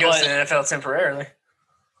 Everyone goes to the NFL temporarily.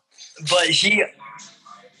 But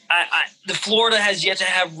the Florida has yet to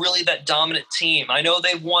have really that dominant team. I know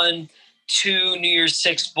they won 2 New Year's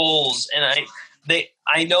Six bowls, and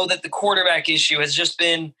I know that the quarterback issue has just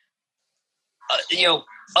been,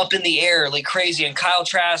 up in the air like crazy. And Kyle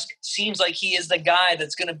Trask seems like he is the guy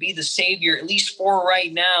that's going to be the savior, at least for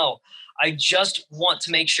right now. I just want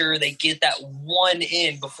to make sure they get that one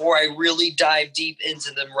in before I really dive deep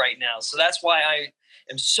into them right now. So that's why I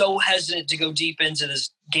am so hesitant to go deep into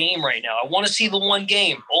this game right now. I want to see the one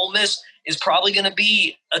game. Ole Miss is probably going to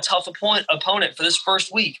be a tough opponent for this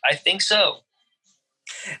first week. I think so.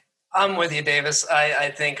 I'm with you, Davis.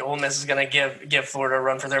 I think Ole Miss is going to give Florida a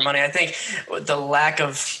run for their money. I think the lack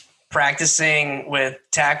of practicing with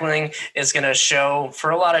tackling is going to show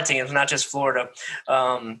for a lot of teams, not just Florida,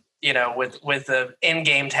 with the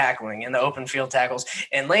in-game tackling and the open field tackles.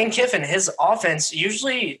 And Lane Kiffin, his offense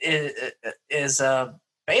usually is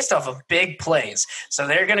based off of big plays. So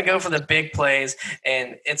they're going to go for the big plays,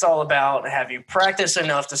 and it's all about have you practiced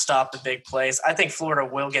enough to stop the big plays. I think Florida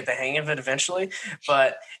will get the hang of it eventually,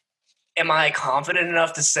 but am I confident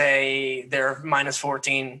enough to say they're minus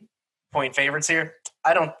 14-point favorites here?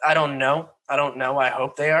 I don't know. I don't know. I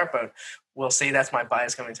hope they are, but we'll see. That's my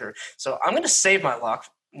bias coming through. So I'm going to save my lock,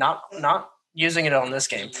 not using it on this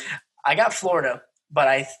game. I got Florida, but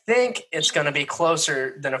I think it's going to be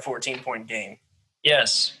closer than a 14-point game.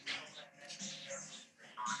 Yes.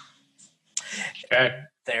 Okay.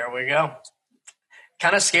 There we go.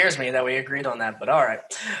 Kind of scares me that we agreed on that, but all right.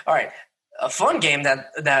 A fun game that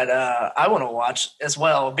I want to watch as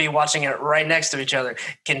well. We'll be watching it right next to each other.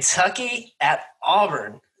 Kentucky at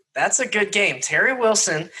Auburn. That's a good game. Terry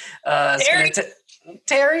Wilson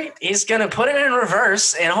Terry, he's going to put it in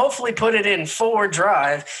reverse and hopefully put it in forward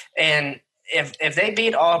drive. And if they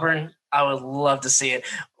beat Auburn, I would love to see it.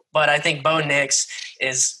 But I think Bo Nix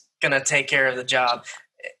is going to take care of the job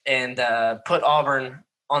and put Auburn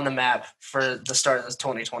on the map for the start of the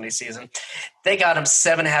 2020 season. They got him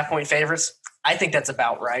 7.5-point favorites. I think that's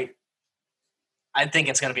about right. I think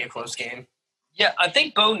it's going to be a close game. Yeah, I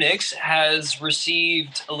think Bo Nix has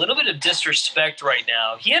received a little bit of disrespect right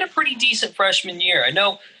now. He had a pretty decent freshman year. I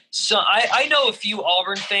know a few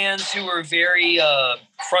Auburn fans who were very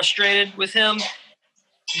frustrated with him,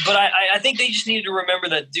 but I think they just needed to remember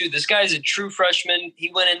that, dude, this guy's a true freshman. He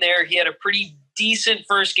went in there. He had a pretty decent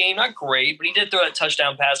first game. Not great, but he did throw that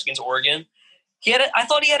touchdown pass against Oregon. I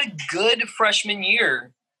thought he had a good freshman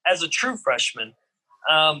year as a true freshman.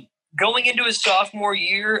 Going into his sophomore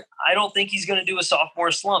year, I don't think he's going to do a sophomore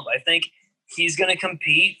slump. I think he's going to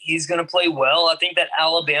compete. He's going to play well. I think that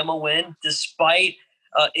Alabama win, despite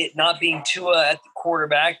it not being Tua at the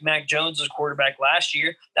quarterback, Mac Jones was quarterback last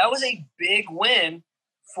year, that was a big win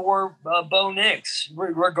for Bo Nix,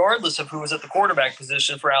 regardless of who was at the quarterback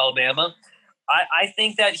position for Alabama. I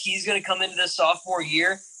think that he's going to come into this sophomore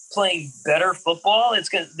year playing better football. It's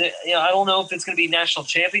going to, I don't know if it's going to be national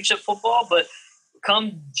championship football, but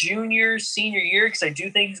come senior year, because I do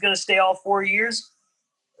think he's going to stay all 4 years,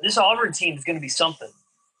 this Auburn team is going to be something.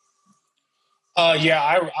 I'm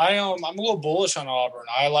a little bullish on Auburn.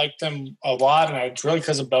 I like them a lot, and it's really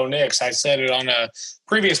because of Bo Nix. I said it on a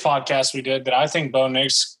previous podcast we did that I think Bo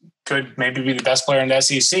Nix could maybe be the best player in the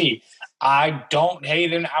SEC. I don't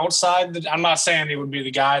hate him outside. I'm not saying he would be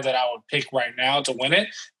the guy that I would pick right now to win it,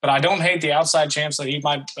 but I don't hate the outside chance that he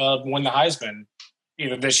might win the Heisman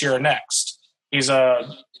either this year or next. He's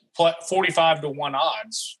a 45-1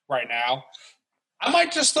 odds right now. I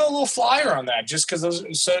might just throw a little flyer on that just because those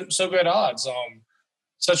are so good odds.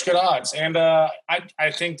 Such good odds. And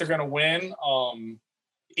I think they're going to win.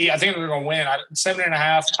 I think they're going to win.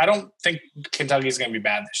 7.5. I don't think Kentucky's going to be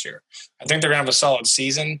bad this year. I think they're going to have a solid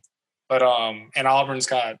season. But and Auburn's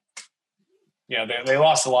got, they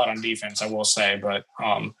lost a lot on defense, I will say. But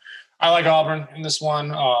I like Auburn in this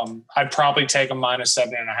one. I'd probably take a minus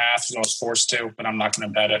 7.5 if I was forced to, but I'm not going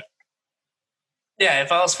to bet it. Yeah,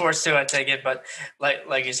 if I was forced to, I'd take it. But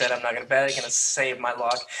like you said, I'm not going to bet it. I'm going to save my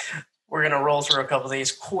lock. We're going to roll through a couple of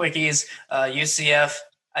these quickies. UCF,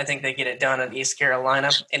 I think they get it done in East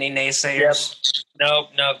Carolina. Any naysayers? Nope.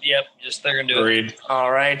 Yep. Just they're going to do it.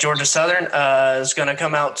 All right. Georgia Southern is going to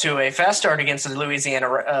come out to a fast start against the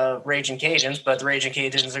Louisiana Raging Cajuns, but the Raging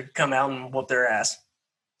Cajuns are come out and whoop their ass.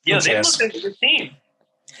 Yeah, they look like a good team.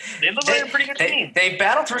 They look like a pretty good team. They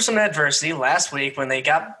battled through some adversity last week when they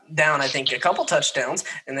got down, I think, a couple touchdowns,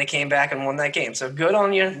 and they came back and won that game. So good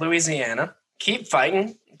on you, Louisiana. Keep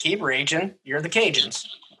fighting. Keep raging. You're the Cajuns.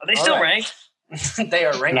 Are they still ranked? They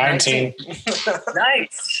are ranked 19. 19.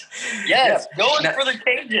 Nice. Yes, going Now- for the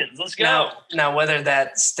Cajuns. Let's go. Now, whether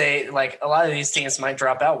that stay like a lot of these teams might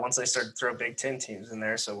drop out once they start to throw Big Ten teams in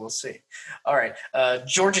there, so we'll see. All right,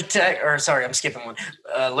 Georgia Tech, or sorry, I'm skipping one.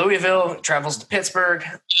 Louisville travels to Pittsburgh.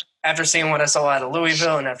 After seeing what I saw out of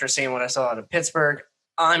Louisville and after seeing what I saw out of Pittsburgh,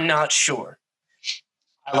 I'm not sure.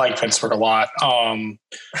 I like Pittsburgh a lot. I'm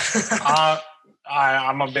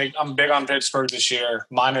big on Pittsburgh this year.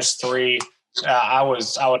 -3.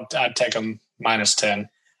 I'd take them -10.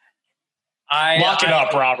 Lock it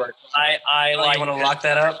up, Robert. I like. You want to lock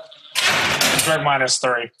that up? Pittsburgh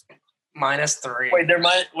 -3. -3.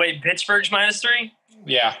 Wait, Pittsburgh's -3.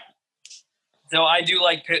 Yeah. So I do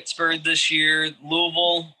like Pittsburgh this year.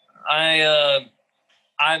 Louisville,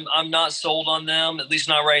 I'm not sold on them, at least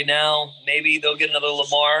not right now. Maybe they'll get another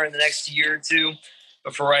Lamar in the next year or two.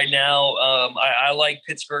 But for right now, I like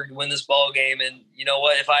Pittsburgh to win this ball game. And you know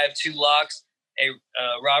what? If I have two locks, hey,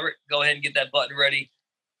 Robert, go ahead and get that button ready.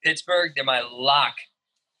 Pittsburgh, they're my lock.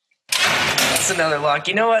 That's another lock.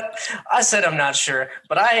 You know what? I said I'm not sure,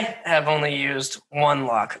 but I have only used one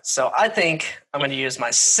lock. So I think I'm going to use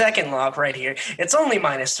my second lock right here. It's only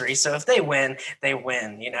 -3, so if they win, they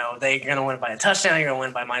win. You know, they're going to win by a touchdown. You're going to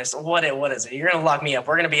win by minus. What is it? You're going to lock me up.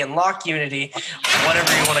 We're going to be in lock unity,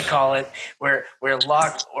 whatever you want to call it. We're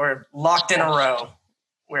locked. We're locked in a row.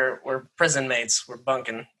 We're prison mates. We're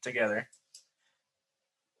bunking together.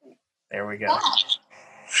 There we go.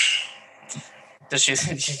 Does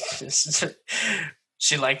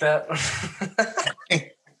she like that?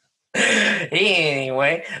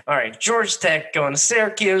 Anyway, all right. Georgia Tech going to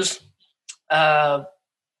Syracuse. I'm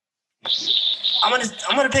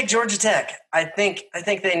gonna pick Georgia Tech. I think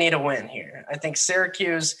they need a win here. I think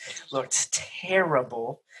Syracuse looked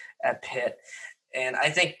terrible at Pitt, and I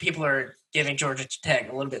think people are giving Georgia Tech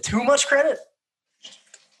a little bit too much credit.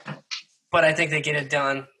 But I think they get it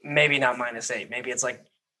done. Maybe not -8. Maybe it's like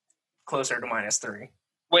closer to -3.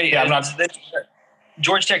 Wait, Yeah, I'm not.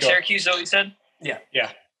 Georgia Tech, Go. Syracuse, is that what you said?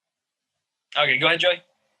 Yeah. Okay, go ahead, Joey.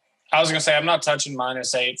 I was going to say I'm not touching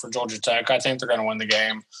 -8 for Georgia Tech. I think they're going to win the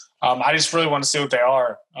game. I just really want to see what they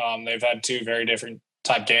are. They've had two very different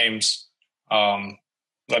type games. I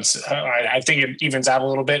think it evens out a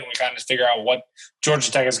little bit, and we kind of figure out what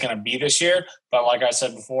Georgia Tech is going to be this year. But like I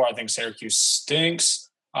said before, I think Syracuse stinks.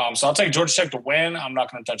 So I'll take Georgia Tech to win. I'm not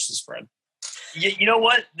going to touch the spread. You know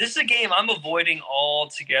what? This is a game I'm avoiding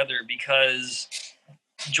altogether because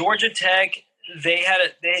Georgia Tech, they had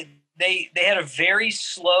a very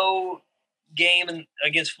slow game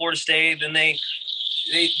against Florida State. Then they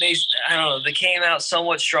I don't know, they came out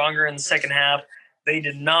somewhat stronger in the second half. They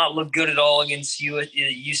did not look good at all against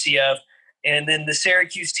UCF. And then the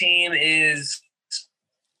Syracuse team is,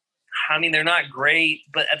 I mean, they're not great,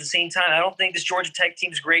 but at the same time, I don't think this Georgia Tech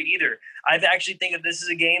team's great either. I actually think that this is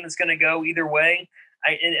a game that's going to go either way.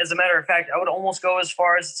 And as a matter of fact, I would almost go as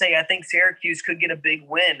far as to say I think Syracuse could get a big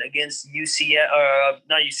win against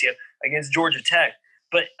against Georgia Tech.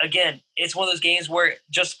 But again, it's one of those games where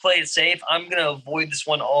just play it safe. I'm going to avoid this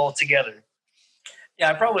one altogether. Yeah,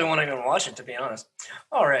 I probably won't even watch it, to be honest.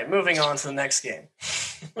 All right, moving on to the next game.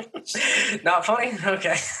 Not funny?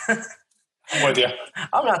 Okay. I'm with you.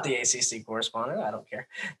 I'm not the ACC correspondent. I don't care.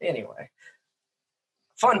 Anyway,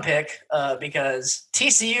 fun pick because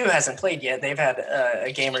TCU hasn't played yet. They've had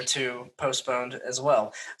a game or two postponed as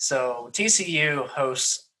well. So TCU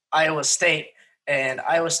hosts Iowa State, and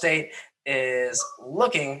Iowa State is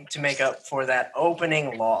looking to make up for that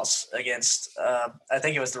opening loss against, I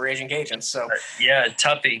think it was the Raging Cajuns. So yeah,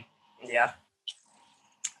 toughie. Yeah,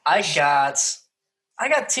 I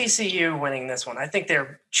got TCU winning this one. I think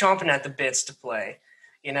they're chomping at the bits to play.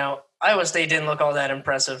 You know, Iowa State didn't look all that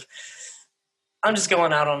impressive. I'm just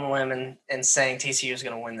going out on a limb and saying TCU is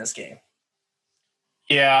going to win this game.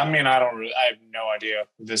 Yeah, I mean, I have no idea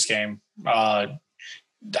this game.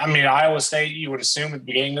 I mean, Iowa State, you would assume at the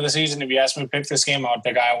beginning of the season, if you asked me to pick this game, I would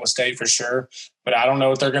pick Iowa State for sure. But I don't know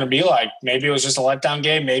what they're going to be like. Maybe it was just a letdown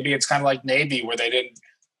game. Maybe it's kind of like Navy where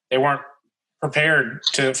they weren't prepared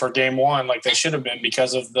for game one like they should have been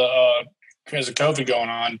because of COVID going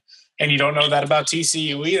on. And you don't know that about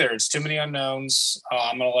TCU either. It's too many unknowns.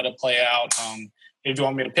 I'm going to let it play out. If you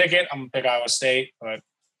want me to pick it, I'm going to pick Iowa State, but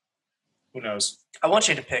who knows? I want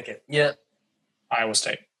you to pick it. Yeah. Iowa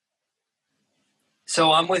State.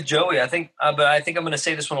 So I'm with Joey. I think I'm going to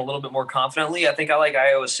say this one a little bit more confidently. I think I like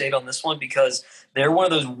Iowa State on this one because they're one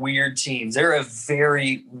of those weird teams. They're a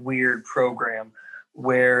very weird program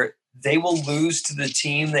where they will lose to the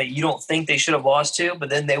team that you don't think they should have lost to, but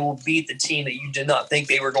then they will beat the team that you did not think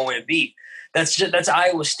they were going to beat. That's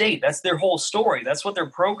Iowa State. That's their whole story. That's what their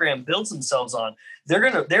program builds themselves on.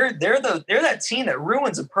 They're that team that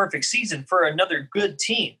ruins a perfect season for another good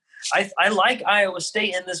team. I like Iowa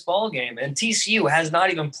State in this ball game, and TCU has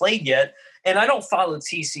not even played yet. And I don't follow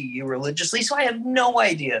TCU religiously, so I have no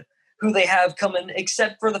idea who they have coming,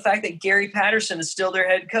 except for the fact that Gary Patterson is still their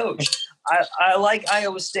head coach. I like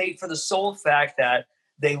Iowa State for the sole fact that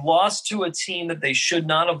they lost to a team that they should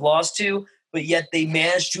not have lost to, but yet they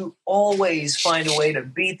managed to always find a way to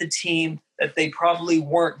beat the team that they probably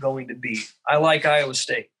weren't going to beat. I like Iowa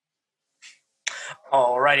State.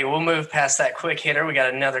 Alrighty, we'll move past that quick hitter. We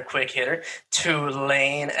got another quick hitter.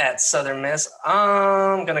 Tulane at Southern Miss.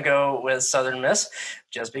 I'm going to go with Southern Miss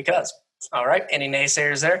just because. All right, any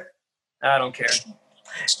naysayers there? I don't care.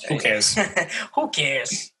 Who cares? Who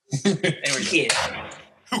cares? Who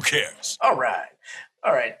cares? All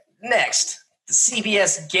right. Next, the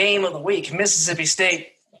CBS game of the week. Mississippi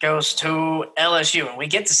State goes to LSU, and we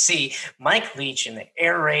get to see Mike Leach in the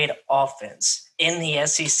air raid offense in the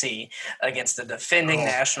SEC against the defending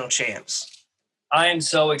national champs. I am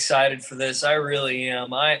so excited for this. I really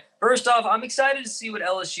am. First off, I'm excited to see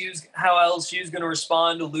how LSU is going to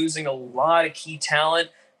respond to losing a lot of key talent.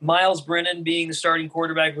 Miles Brennan being the starting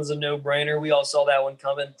quarterback was a no-brainer. We all saw that one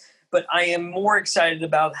coming. But I am more excited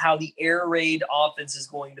about how the air raid offense is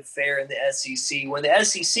going to fare in the SEC, when the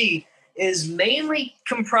SEC is mainly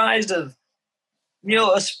comprised of,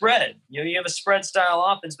 a spread. You have a spread-style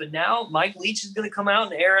offense, but now Mike Leach is going to come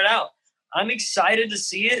out and air it out. I'm excited to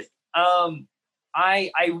see it.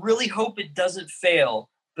 I really hope it doesn't fail,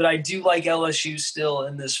 but I do like LSU still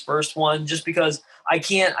in this first one, just because I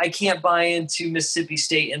can't buy into Mississippi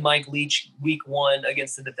State and Mike Leach week 1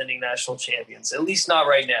 against the defending national champions, at least not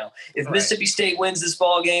right now. If Mississippi State wins this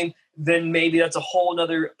ball game, then maybe that's a whole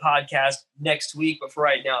nother podcast next week. But for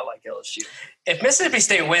right now, I like LSU. If Mississippi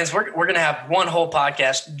State wins, we're going to have one whole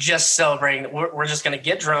podcast just celebrating. We're just going to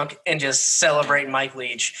get drunk and just celebrate Mike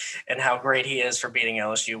Leach and how great he is for beating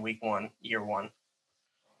LSU week 1, year 1.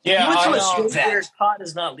 Yeah, he went to a state where pot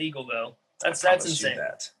is not legal, though. That's insane.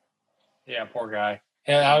 Yeah, poor guy.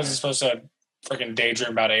 Yeah, how is he supposed to freaking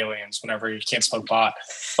daydream about aliens whenever he can't smoke pot?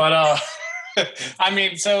 But I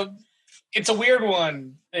mean, so it's a weird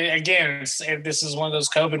one. Again, this is one of those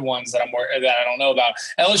COVID ones that I don't know about.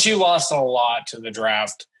 LSU lost a lot to the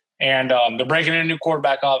draft, and they're breaking in a new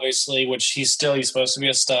quarterback, obviously, which he's supposed to be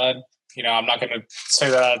a stud. I'm not going to say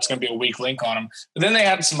that it's going to be a weak link on him. But then they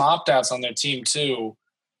had some opt-outs on their team too.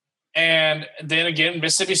 And then again,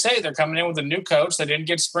 Mississippi State, they're coming in with a new coach. They didn't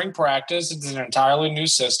get spring practice. It's an entirely new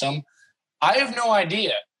system. I have no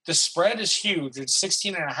idea. The spread is huge. It's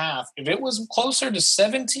 16.5. If it was closer to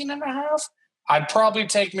 17.5, I'd probably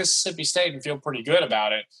take Mississippi State and feel pretty good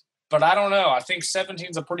about it. But I don't know. I think 17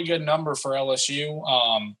 is a pretty good number for LSU.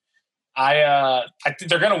 I think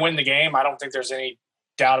they're going to win the game. I don't think there's any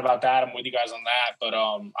doubt about that. I'm with you guys on that. But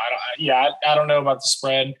I don't know about the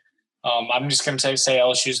spread. I'm just going to say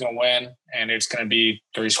LSU is going to win, and it's going to be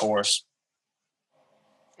 3 scores.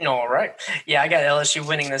 All right. Yeah, I got LSU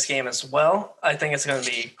winning this game as well. I think it's going to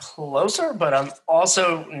be closer, but I'm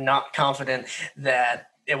also not confident that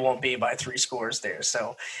it won't be by 3 scores there.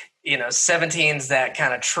 So, 17 is that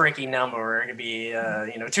kind of tricky number where it could be,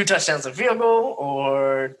 2 touchdowns and field goal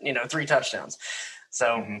or, 3 touchdowns.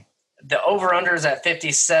 So the over-under is at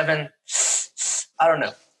 57. I don't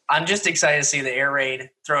know. I'm just excited to see the air raid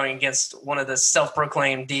throwing against one of the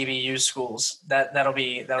self-proclaimed DBU schools. That'll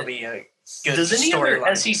be a good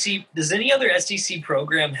storyline. Does any other SEC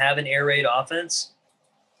program have an air raid offense?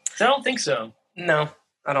 I don't think so. No,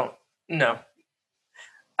 I don't. No.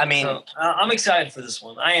 I mean, I'm excited for this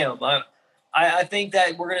one. I am. I think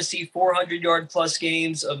that we're going to see 400-yard plus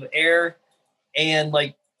games of air and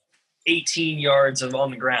 18 yards of on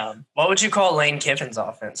the ground. What would you call Lane Kiffin's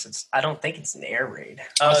offense? I don't think it's an air raid.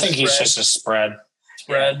 I think he's just a spread.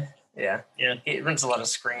 Yeah. He runs a lot of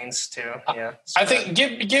screens too. Yeah. I think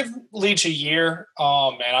give Leach a year,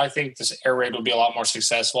 and I think this air raid will be a lot more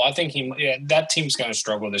successful. I think that team's going to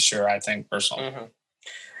struggle this year, I think, personally. Mm-hmm.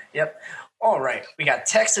 Yep. All right. We got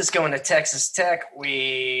Texas going to Texas Tech.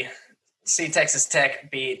 We see Texas Tech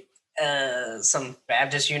beat some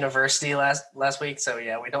Baptist University last week. So,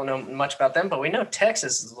 yeah, we don't know much about them, but we know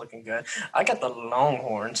Texas is looking good. I got the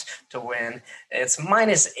Longhorns to win. It's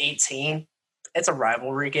minus 18. It's a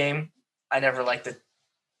rivalry game. I never like to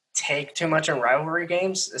take too much in rivalry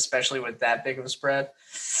games, especially with that big of a spread.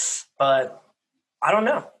 But I don't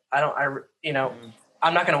know.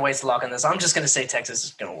 I'm not going to waste a lock on this. I'm just going to say Texas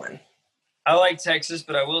is going to win. I like Texas,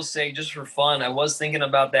 but I will say, just for fun, I was thinking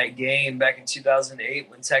about that game back in 2008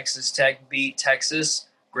 when Texas Tech beat Texas,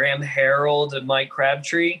 Graham Harrell and Mike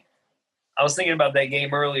Crabtree. I was thinking about that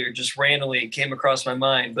game earlier, just randomly. It came across my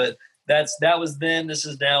mind, but that was then. This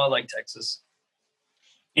is now. I like Texas.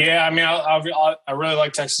 Yeah, I mean, I really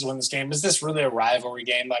like Texas to win this game. Is this really a rivalry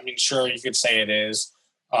game? I mean, sure, you could say it is,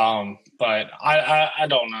 but I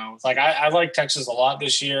don't know. Like, I like Texas a lot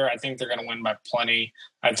this year. I think they're going to win by plenty.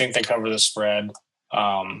 I think they cover the spread.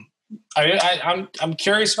 I'm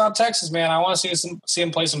curious about Texas, man. I want to see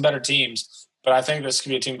them play some better teams, but I think this could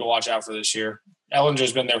be a team to watch out for this year.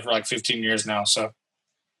 Ellinger's been there for like 15 years now, so.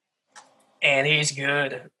 And he's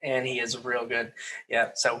good, and he is real good. Yeah,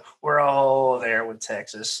 so we're all there with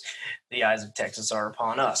Texas. The eyes of Texas are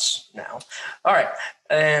upon us now. All right,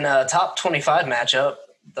 and top 25 matchup,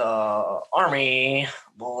 the Army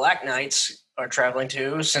Black Knights are traveling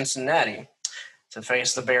to Cincinnati to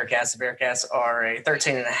face the Bearcats. The Bearcats are a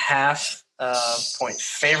 13.5 point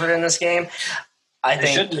favorite in this game. I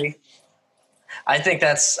think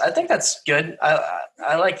that's good.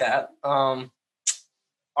 I like that.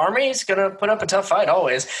 Army's going to put up a tough fight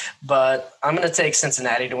always, but I'm going to take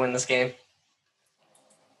Cincinnati to win this game.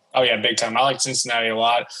 Oh, yeah, big time. I like Cincinnati a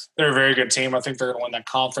lot. They're a very good team. I think they're going to win that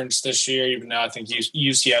conference this year, even though I think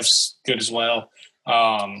UCF's good as well.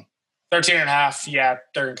 13.5, yeah,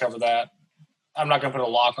 they're going to cover that. I'm not going to put a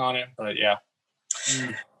lock on it, but yeah.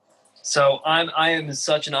 So I am in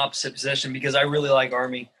such an opposite position because I really like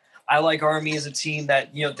Army. I like Army as a team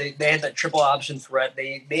that, they had that triple option threat.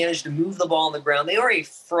 They managed to move the ball on the ground. They are a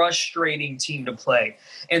frustrating team to play.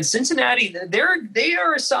 And Cincinnati, they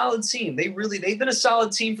are a solid team. They've been a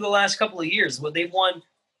solid team for the last couple of years. They've won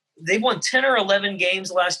 10 or 11 games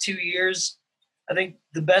the last 2 years. I think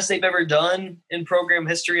the best they've ever done in program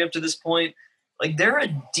history up to this point. Like they're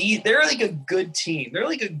like a good team. They're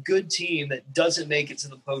like a good team that doesn't make it to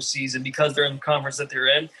the postseason because they're in the conference that they're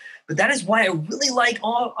in. But that is why I really like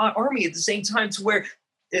Army at the same time, to where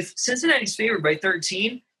if Cincinnati's favored by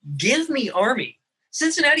 13, give me Army.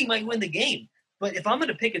 Cincinnati might win the game, but if I'm going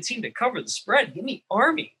to pick a team to cover the spread, give me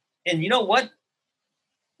Army. And you know what,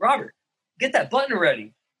 Robert, get that button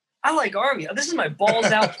ready. I like Army. This is my balls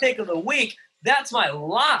out pick of the week. That's my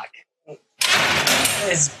lock.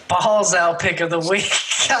 His balls out pick of the week.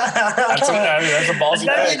 That's a ballsy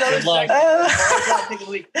pick. Good luck. Balls out pick of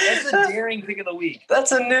the week. That's a daring pick of the week.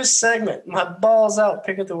 That's a new segment. My balls out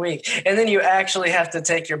pick of the week. And then you actually have to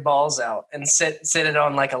take your balls out and sit it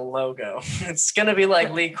on like a logo. It's going to be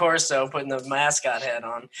like Lee Corso putting the mascot head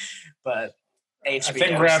on, but HBO. I think we're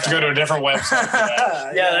going to have to go to a different website for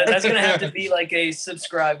that. Yeah, that's going to have to be like a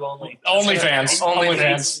subscribe only.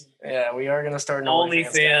 OnlyFans. Yeah, we are going to start an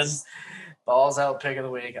OnlyFans. Balls out pick of the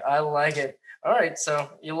week. I like it. All right, so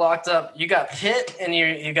you locked up. You got Pitt and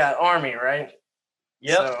you got Army, right?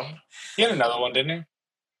 Yep. So, he had another one, didn't he?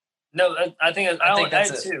 No, I think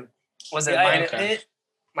that's it. Two. Was it Pitt,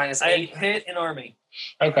 minus I 8? had Pitt and Army.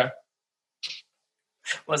 Okay.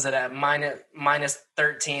 Was it at minus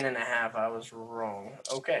 13.5? I was wrong.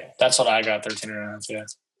 Okay. That's what I got, 13.5, yeah.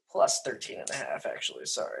 Plus 13.5, actually.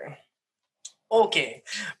 Sorry. Okay,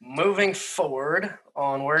 moving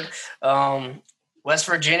onward. West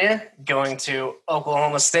Virginia going to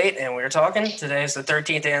Oklahoma State, and we were talking. Today is the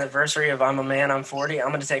 13th anniversary of I'm a Man, I'm 40. I'm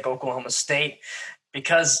going to take Oklahoma State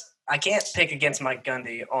because I can't pick against Mike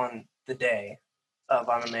Gundy on the day of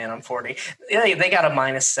I'm a Man, I'm 40. Yeah, they got a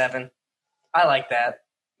 -7. I like that.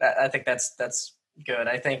 I think that's good.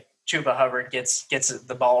 I think Chuba Hubbard gets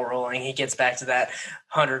the ball rolling. He gets back to that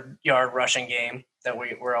 100-yard rushing game that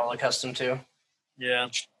we're all accustomed to. Yeah,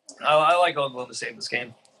 I like Oklahoma State in this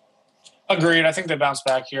game. Agreed. I think they bounce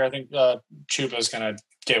back here. I think Chuba's going to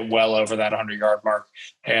get well over that 100-yard mark.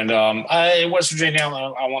 And West Virginia,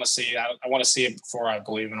 I want to see. I want to see it before I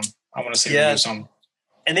believe in them. I want to see them do something.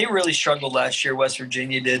 And they really struggled last year, West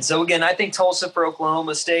Virginia did. So, again, I think Tulsa for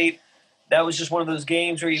Oklahoma State, that was just one of those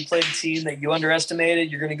games where you played a team that you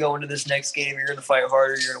underestimated. You're going to go into this next game. You're going to fight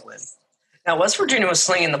harder. You're going to win. Now, West Virginia was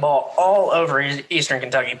slinging the ball all over Eastern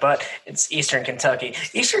Kentucky, but it's Eastern Kentucky.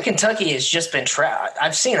 Eastern Kentucky has just been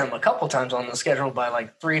I've seen them a couple times on the schedule by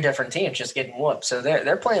like 3 different teams just getting whooped. So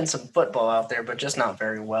they're playing some football out there, but just not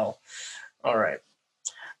very well. All right.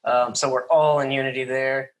 So we're all in unity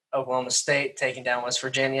there. Oklahoma State taking down West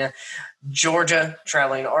Virginia. Georgia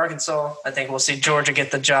traveling to Arkansas. I think we'll see Georgia get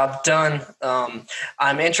the job done.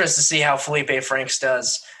 I'm interested to see how Felipe Franks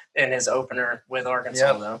does in his opener with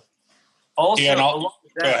Arkansas, though. Also,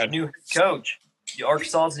 new head coach.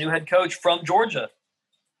 Arkansas's new head coach from Georgia.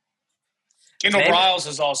 Kendall Briles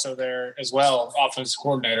is also there as well, offensive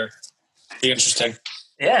coordinator. Be interesting.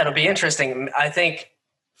 Yeah, it'll be interesting. I think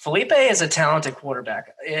Felipe is a talented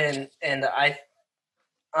quarterback, and I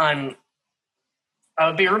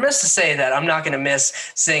would be remiss to say that I'm not going to miss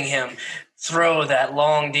seeing him throw that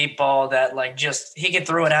long, deep ball that he can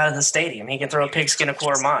throw it out of the stadium. He can throw a pigskin a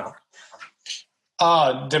quarter mile.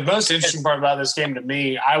 The most interesting part about this game to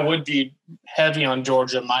me, I would be heavy on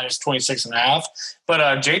Georgia minus 26.5, but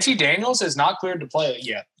JT Daniels is not cleared to play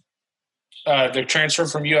yet. The transfer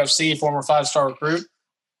from UFC, former 5-star recruit,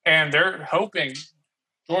 and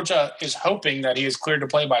Georgia is hoping that he is cleared to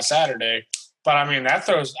play by Saturday. But I mean, that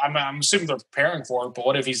throws. I'm assuming they're preparing for it. But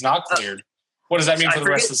what if he's not cleared? What does that mean for the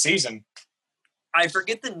rest of the season? I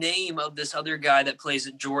forget the name of this other guy that plays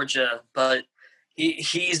at Georgia, but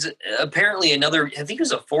he's apparently another. I think he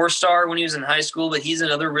was a 4-star when he was in high school, but he's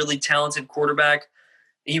another really talented quarterback.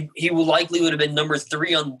 He likely would have been number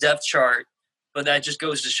 3 on the depth chart, but that just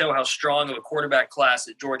goes to show how strong of a quarterback class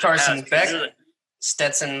that Georgia Carson has. Beck,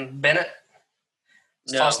 Stetson Bennett,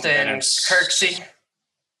 No, Austin Kirksey.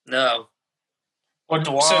 No.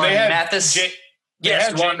 Dwan so they had Mathis.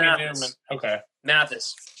 Yes, Dwan Jamie Mathis. Newman. Okay.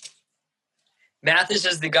 Mathis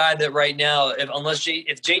is the guy that right now, if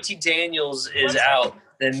JT Daniels is out,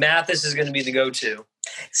 then Mathis is going to be the go-to.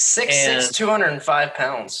 6'6", 205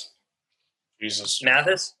 pounds. Jesus.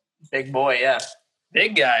 Mathis? Big boy, yeah.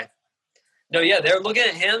 Big guy. No, yeah, they're looking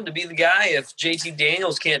at him to be the guy if JT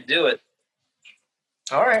Daniels can't do it.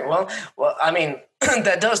 All right. Well, I mean,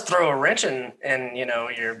 that does throw a wrench in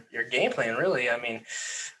your game plan, really. I mean,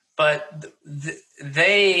 but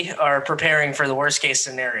they are preparing for the worst case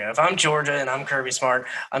scenario. If I'm Georgia and I'm Kirby Smart,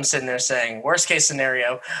 I'm sitting there saying, worst case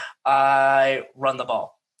scenario, I run the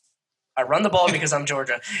ball. I run the ball because I'm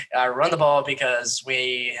Georgia. I run the ball because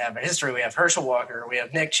we have a history. We have Herschel Walker. We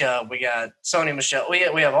have Nick Chubb. We got Sony Michel. We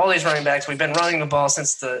have all these running backs. We've been running the ball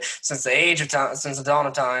since the age of time, since the dawn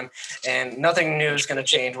of time, and nothing new is going to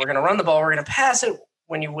change. We're going to run the ball. We're going to pass it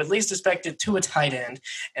when you would least expect it to a tight end,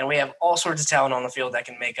 and we have all sorts of talent on the field that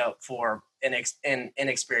can make up for an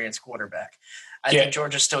inexperienced quarterback. I think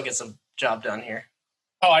Georgia still gets a job done here.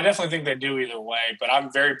 Oh, I definitely think they do either way, but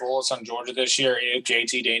I'm very bullish on Georgia this year if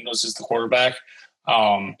JT Daniels is the quarterback.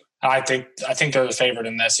 I think they're the favorite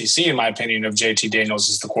in the SEC, in my opinion, if JT Daniels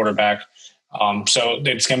is the quarterback. So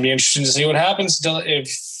it's going to be interesting to see what happens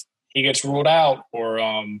if he gets ruled out, or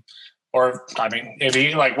I mean, if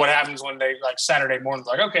he what happens when they Saturday morning,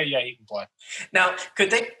 okay, yeah, he can play. Now,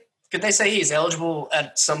 could they say he's eligible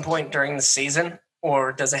at some point during the season,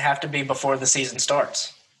 or does it have to be before the season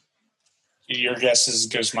starts? Your guess is as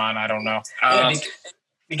good as mine. I don't know.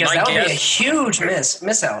 Because that would be a huge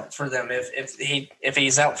miss out for them if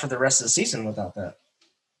he's out for the rest of the season without that.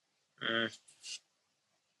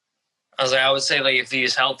 I would say if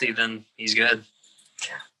he's healthy, then he's good.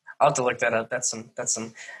 I'll have to look that up. That's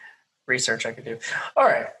some research I could do. All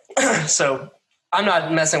right, so I'm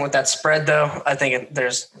not messing with that spread though. I think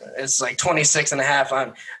it's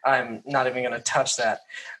 26.5. I'm not even going to touch that.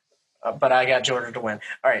 But I got Georgia to win.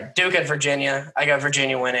 All right, Duke at Virginia. I got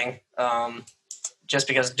Virginia winning just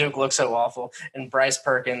because Duke looks so awful. And Bryce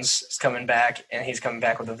Perkins is coming back, and he's coming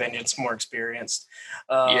back with a vengeance, more experienced.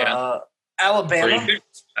 Alabama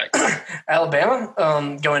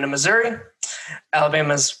going to Missouri.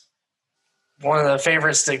 Alabama's one of the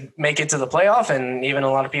favorites to make it to the playoff, and even a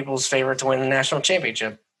lot of people's favorite to win the national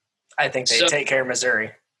championship. I think they take care of Missouri.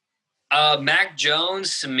 Mac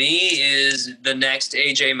Jones, to me, is the next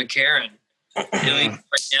A.J. McCarron right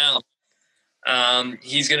now.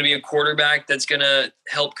 He's going to be a quarterback that's going to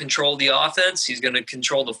help control the offense. He's going to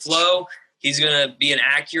control the flow. He's going to be an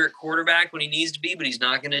accurate quarterback when he needs to be, but he's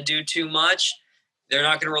not going to do too much. They're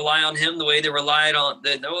not going to rely on him the way they relied on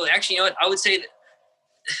actually, you know what? I would say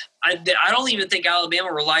that I don't even think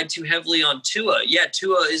Alabama relied too heavily on Tua. Yeah,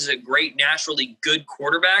 Tua is a great, naturally good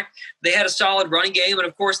quarterback. They had a solid running game, and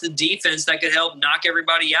of course the defense that could help knock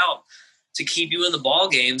everybody out to keep you in the ball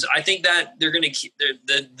games. I think that they're going to keep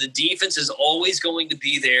the defense is always going to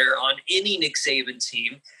be there on any Nick Saban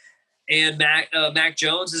team, and Mac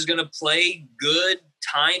Jones is going to play good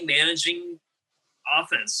time managing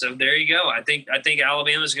offense. So there you go. I think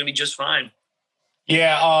Alabama is going to be just fine.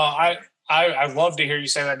 Yeah, I love to hear you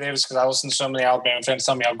say that, Davis, because I listen to so many Alabama fans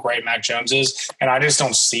tell me how great Mac Jones is, and I just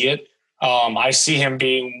don't see it. I see him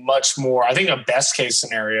being much more – I think a best-case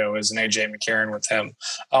scenario is an A.J. McCarron with him.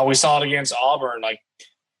 We saw it against Auburn.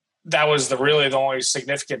 That was the only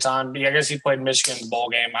significant time. I guess he played Michigan in the bowl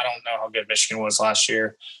game. I don't know how good Michigan was last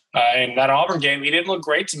year. In that Auburn game, he didn't look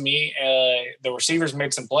great to me. The receivers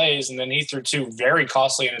made some plays, and then he threw 2 very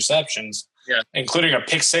costly interceptions, including a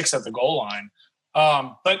pick 6 at the goal line.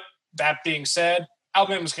 But that being said,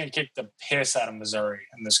 Alabama's going to kick the piss out of Missouri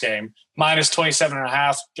in this game. Minus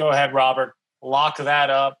 27.5. Go ahead, Robert. Lock that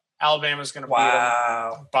up. Alabama's going to beat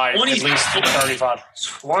them by at least 35.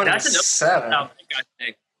 27. I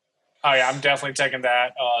think. Oh, yeah, I'm definitely taking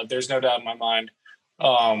that. There's no doubt in my mind.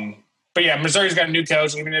 But, yeah, Missouri's got a new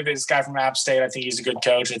coach. Even if it's a guy from App State, I think he's a good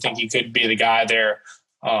coach. I think he could be the guy there.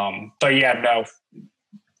 But, yeah, no,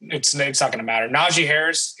 it's not going to matter. Najee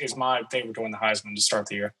Harris is my favorite to win the Heisman to start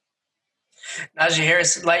the year. Najee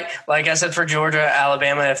Harris, like I said for Georgia,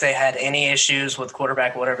 Alabama, if they had any issues with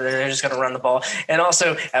quarterback, whatever, they're just going to run the ball. And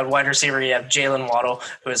also at wide receiver, you have Jalen Waddle,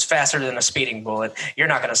 who is faster than a speeding bullet. You're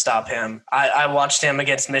not going to stop him. I watched him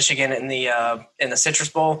against Michigan in the Citrus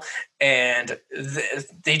Bowl, and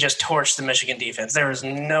they just torched the Michigan defense. There was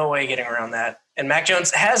no way getting around that. And Mac Jones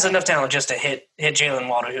has enough talent just to hit Jalen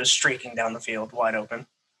Waddle, who was streaking down the field wide open.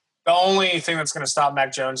 The only thing that's going to stop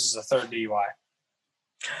Mac Jones is a third DUI.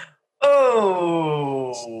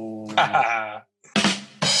 Oh.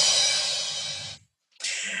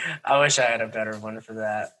 I wish I had a better one for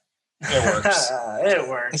that. It works. It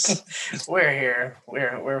works. We're here.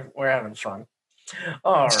 We're having fun.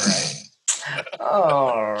 All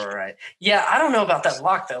right. Yeah, I don't know about that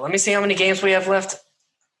lock though. Let me see how many games we have left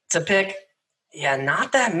to pick. Yeah,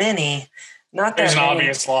 not that many. There's an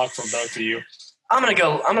obvious lock for both of you. I'm gonna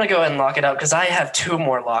go ahead and lock it up because I have 2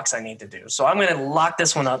 more locks I need to do. So I'm gonna lock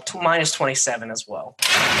this one up to minus 27 as well.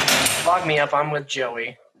 Lock me up. I'm with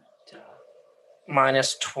Joey.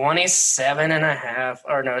 Minus 27.5.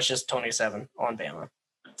 Or no, it's just 27 on Bama.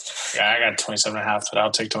 Yeah, I got 27.5, but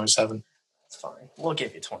I'll take 27. It's fine. We'll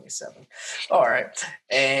give you 27. All right.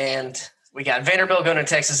 And we got Vanderbilt going to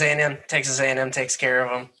Texas A&M. Texas A&M takes care of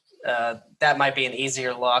them. That might be an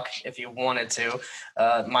easier lock if you wanted to.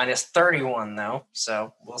 Minus 31, though.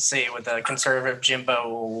 So we'll see with the conservative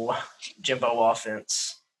Jimbo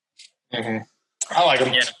offense. Mm-hmm. I like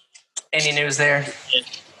him. Yeah. Any news there? Yeah.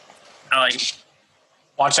 I like him.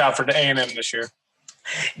 Watch out for the A&M this year.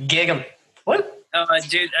 Gig 'em. What?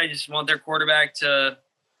 Dude, I just want their quarterback to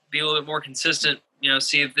be a little bit more consistent.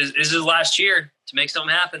 See if this is his last year to make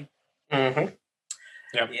something happen. Mm-hmm.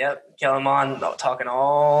 Yep. Kellen Mond talking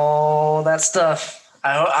all that stuff.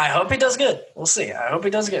 I hope he does good. We'll see. I hope he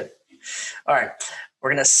does good. All right. We're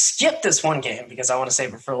going to skip this one game because I want to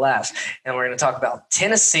save it for last. And we're going to talk about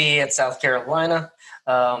Tennessee at South Carolina.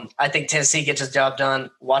 I think Tennessee gets his job done.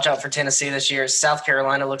 Watch out for Tennessee this year. South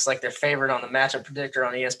Carolina looks like they're favored on the matchup predictor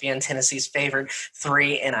on ESPN. Tennessee's favored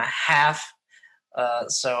 3.5.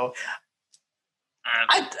 So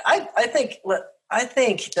I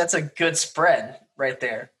think that's a good spread right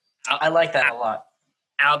there. I like that a lot.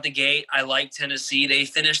 Out the gate, I like Tennessee. They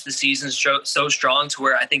finished the season so strong to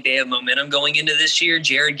where I think they have momentum going into this year.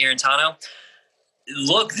 Jared Garantano,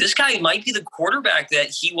 look, this guy might be the quarterback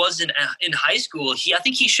that he was in high school. I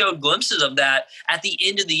think he showed glimpses of that at the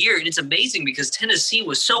end of the year, and it's amazing because Tennessee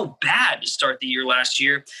was so bad to start the year last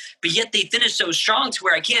year, but yet they finished so strong to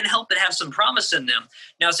where I can't help but have some promise in them.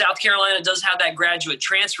 Now, South Carolina does have that graduate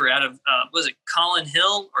transfer out of was it Colin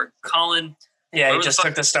Hill or Colin? Yeah, he just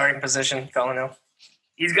took the starting position, Colin Hill.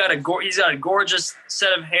 He's got a gorgeous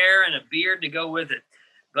set of hair and a beard to go with it.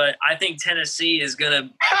 But I think Tennessee is going to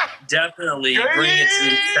definitely bring it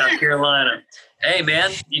to South Carolina. Hey,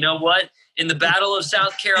 man, you know what? In the Battle of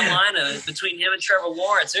South Carolina, between him and Trevor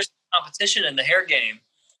Lawrence, there's competition in the hair game.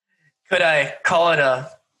 Could I call it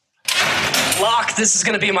a lock? This is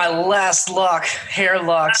going to be my last lock. Hair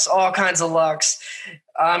locks, all kinds of locks.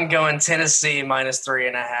 I'm going Tennessee minus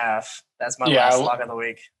 3.5. That's my last lock of the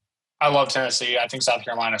week. I love Tennessee. I think South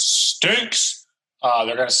Carolina stinks.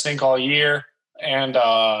 They're going to stink all year. And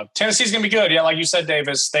Tennessee's going to be good. Yeah, like you said,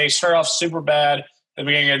 Davis, they started off super bad at the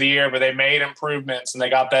beginning of the year, but they made improvements and they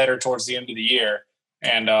got better towards the end of the year.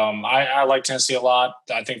 And I like Tennessee a lot.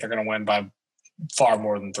 I think they're going to win by far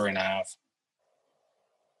more than 3.5.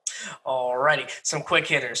 All righty. Some quick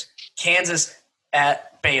hitters. Kansas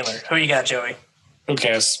at Baylor. Who you got, Joey? Who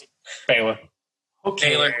cares? Baylor. Who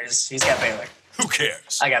cares? Baylor. He's got Baylor. Who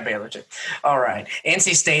cares? I got Baylor, too. All right.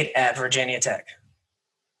 NC State at Virginia Tech.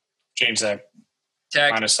 James Tech.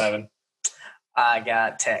 Tech. -7. I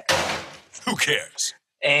got Tech. Who cares?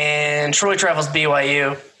 And Troy travels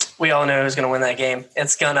BYU. We all know who's going to win that game.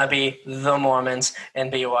 It's going to be the Mormons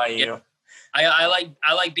and BYU. Yep. I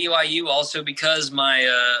like BYU also because my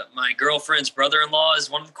girlfriend's brother-in-law is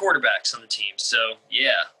one of the quarterbacks on the team. So,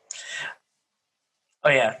 yeah. Oh,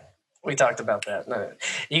 yeah. We talked about that. No,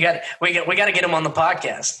 we got to get him on the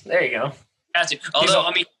podcast. There you go. Have to.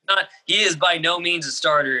 Although, he is by no means a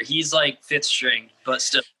starter. He's like fifth string, but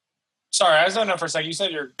still. Sorry, I just don't know for a second. You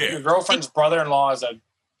said your girlfriend's brother-in-law is a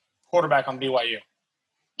quarterback on BYU.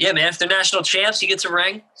 Yeah, man. If they're national champs, he gets a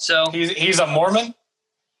ring. So he's a Mormon?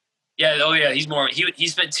 Yeah. Oh, yeah. He's Mormon. He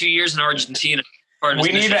spent 2 years in Argentina.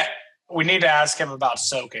 We need to ask him about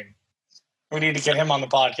soaking. We need to get him on the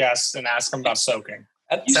podcast and ask him about soaking.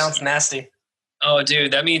 That sounds nasty. Oh,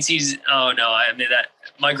 dude, that means he's. Oh no, I mean that.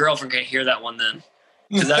 My girlfriend can't hear that one then.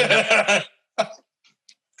 'Cause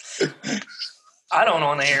I don't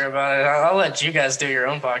want to hear about it. I'll let you guys do your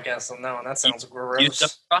own podcast on that one. That sounds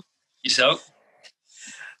gross. You soak?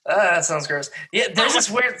 That sounds gross. Yeah, there's this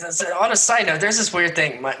weird. On a side note, there's this weird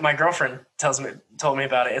thing. My girlfriend told me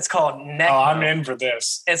about it. It's called NECMO. Oh, I'm in for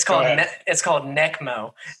this. It's called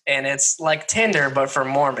NECMO, and it's like Tinder but for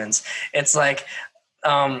Mormons. It's like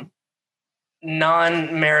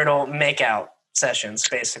non-marital makeout sessions,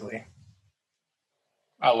 basically.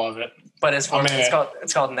 I love it. But it's called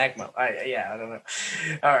NECMO. I don't know.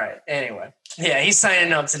 All right. Anyway, yeah, he's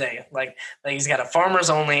signing up today. Like he's got a farmers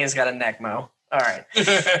only. He's got a NECMO. All right.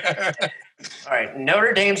 All right.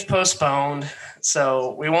 Notre Dame's postponed,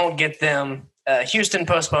 so we won't get them. Houston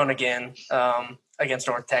postponed again against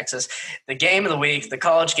North Texas. The game of the week, the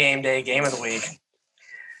college game day game of the week.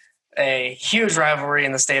 A huge rivalry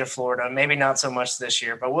in the state of Florida. Maybe not so much this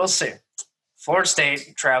year, but we'll see. Florida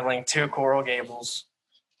State traveling to Coral Gables,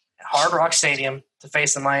 Hard Rock Stadium to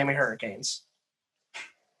face the Miami Hurricanes.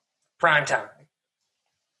 Prime time.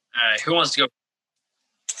 All right. Who wants to go?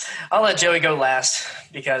 I'll let Joey go last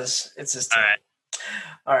because it's his team.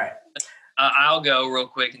 All right. I'll go real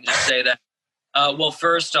quick and just say that. Well,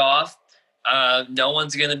 first off, no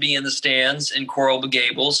one's going to be in the stands in Coral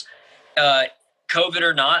Gables. COVID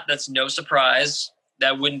or not, that's no surprise.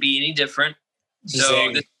 That wouldn't be any different.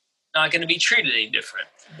 So this is not going to be treated any different.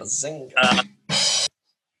 This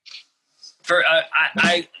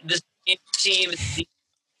team,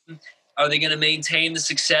 are they going to maintain the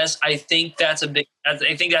success? I think that's the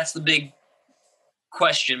big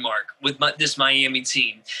question mark with this Miami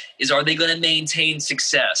team is, are they going to maintain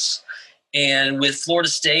success? And with Florida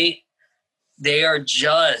State, they are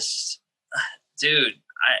just, dude,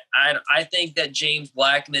 I think that James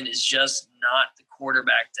Blackman is just not the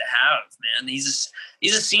quarterback to have, man. He's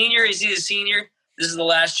a senior. Is he a senior? This is the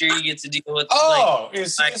last year you get to deal with.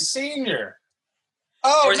 Is he a senior?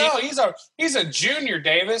 Oh no, he's a junior,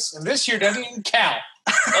 Davis, and this year doesn't even count.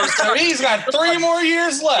 So he's got 3 more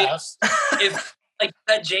years left. If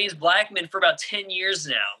had James Blackman for about 10 years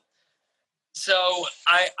now. So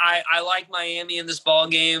I like Miami in this ball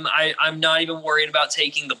game. I'm not even worried about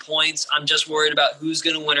taking the points. I'm just worried about who's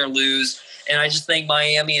going to win or lose. And I just think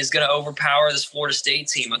Miami is going to overpower this Florida State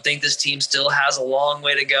team. I think this team still has a long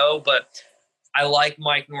way to go, but I like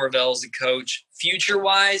Mike Norvell as the coach.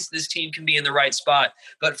 Future-wise, this team can be in the right spot.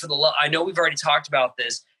 But I know we've already talked about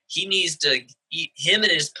this. Him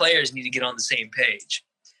and his players need to get on the same page.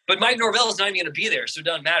 But Mike Norvell is not even going to be there, so it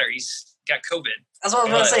doesn't matter. He's got COVID. That's what I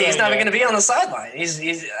was going to say. He's not even going to be on the sideline. Maybe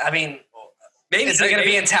is he going to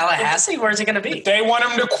be in Tallahassee? Where is he going to be? If they want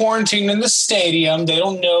him to quarantine in the stadium, they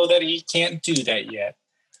don't know that he can't do that yet.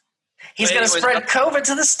 He's going to spread COVID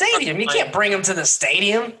to the stadium. You can't bring him to the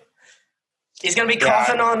stadium. He's going to be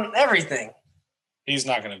coughing on everything. He's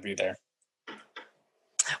not going to be there.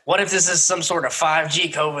 What if this is some sort of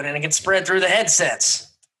 5G COVID and it can spread through the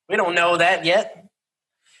headsets? We don't know that yet.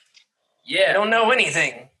 Yeah. We don't know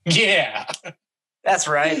anything. Yeah. That's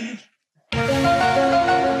right.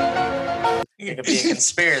 It could be a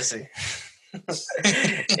conspiracy.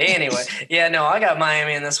 Anyway, I got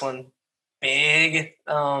Miami in this one big.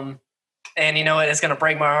 And you know what? It's going to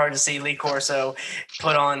break my heart to see Lee Corso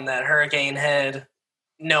put on that Hurricane head,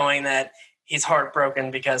 knowing that he's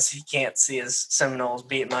heartbroken because he can't see his Seminoles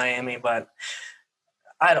beat Miami. But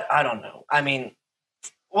I don't know. I mean,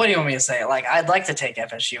 what do you want me to say? Like, I'd like to take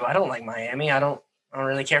FSU. I don't like Miami. I don't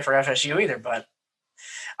really care for FSU either. But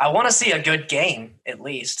I want to see a good game at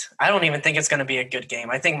least. I don't even think it's going to be a good game.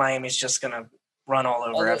 I think Miami's just going to run all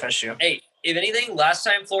over FSU. Hey, if anything, last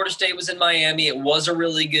time Florida State was in Miami, it was a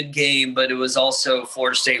really good game, but it was also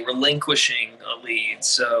Florida State relinquishing a lead.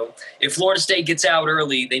 So if Florida State gets out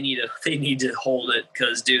early, they need to hold it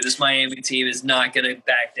because, dude, this Miami team is not going to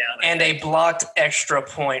back down. And a blocked extra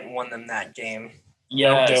point won them that game.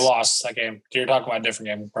 Yeah, they lost that game. You're talking about a different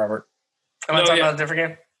game, Robert. Am I talking about a different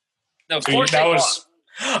game? No, Florida State lost.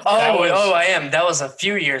 I am. That was a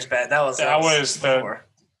few years back. That was the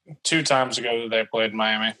 2 times ago that they played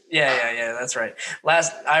Miami. Yeah. That's right.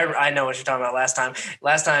 I know what you're talking about.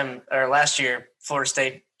 Last year, Florida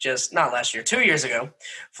State 2 years ago,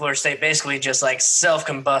 Florida State basically just like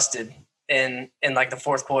self-combusted in like the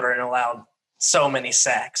fourth quarter and allowed so many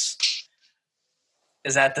sacks.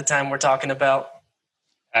 Is that the time we're talking about?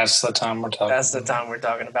 That's the time we're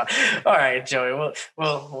talking about. All right, Joey.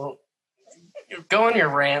 We'll go on your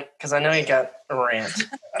rant because I know you got a rant.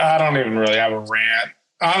 I don't even really have a rant.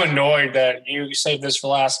 I'm annoyed that you saved this for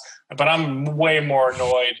last, but I'm way more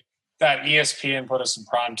annoyed that ESPN put us in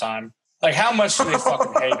prime time Like, how much do they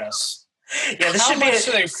fucking hate us? Yeah, How much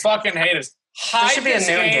do they fucking hate us? Hide should be a this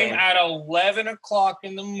noon game game. at 11 o'clock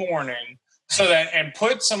in the morning so that, and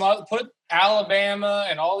put Alabama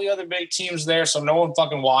and all the other big teams there so no one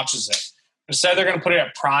fucking watches it. Instead, they're going to put it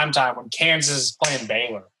at prime time when Kansas is playing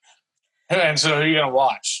Baylor. And so who are you going to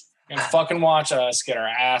watch? You're going to fucking watch us get our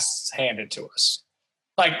ass handed to us.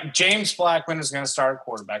 Like, James Blackman is going to start at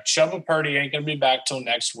quarterback. Chubba Purdy ain't going to be back till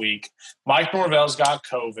next week. Mike Norvell's got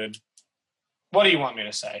COVID. What do you want me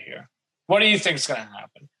to say here? What do you think is going to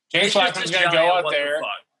happen? James Blackman's going to go out there.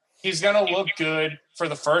 He's going to look good for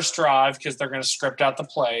the first drive because they're going to script out the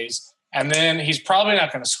plays. And then he's probably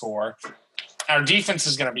not going to score. Our defense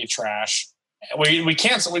is going to be trash. We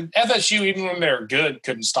can't. FSU, even when they were good,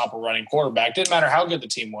 couldn't stop a running quarterback. Didn't matter how good the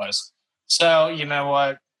team was. So, you know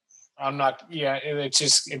what? I'm not. Yeah, it's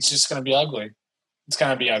just going to be ugly. It's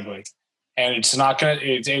going to be ugly, and it's not going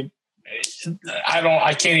to.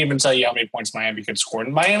 I can't even tell you how many points Miami could score.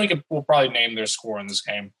 And Miami will probably name their score in this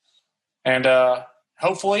game, and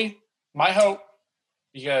hopefully, my hope,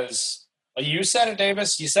 because you said it,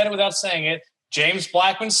 Davis. You said it without saying it. James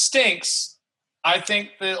Blackman stinks. I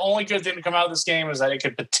think the only good thing to come out of this game is that it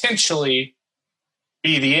could potentially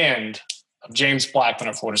be the end of James Blackman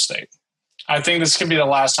at Florida State. I think this could be the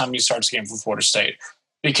last time he starts a game for Florida State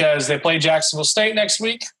because they play Jacksonville State next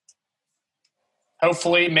week.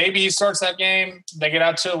 Hopefully, maybe he starts that game. They get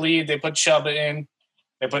out to a lead. They put Chubba in.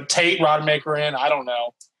 They put Tate Rodemaker in. I don't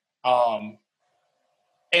know.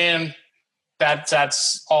 And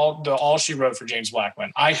that's all she wrote for James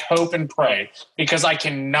Blackman. I hope and pray because I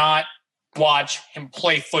cannot watch him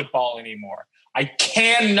play football anymore. I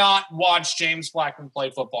cannot watch James Blackman play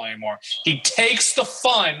football anymore. He takes the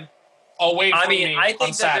fun away from me. I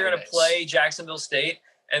think that they're going to play Jacksonville State,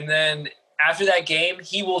 and then after that game,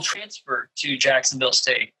 he will transfer to Jacksonville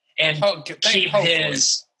State and keep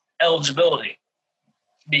his eligibility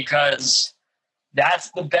because that's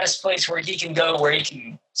the best place where he can go, where he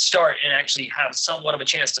can start and actually have somewhat of a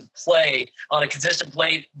chance to play on a consistent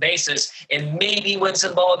basis and maybe win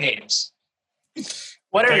some ball games.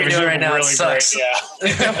 Whatever you're doing right now, really it sucks.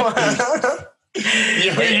 Great,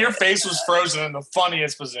 yeah. Your face was frozen in the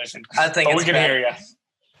funniest position. I think but it's we can bad. hear you.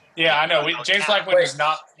 Yeah, I know. James Blackman is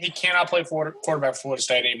not. He cannot play quarterback for Florida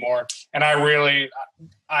State anymore. And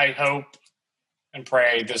I hope and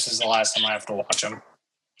pray this is the last time I have to watch him.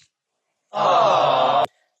 All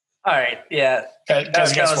right. Yeah.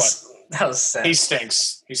 Because guess what? That was sad. He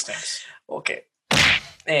stinks. Okay.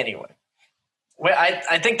 Anyway. Well,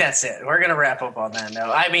 I think that's it. We're gonna wrap up on that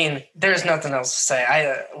note. I mean, there's nothing else to say.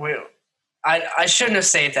 I shouldn't have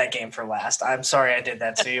saved that game for last. I'm sorry I did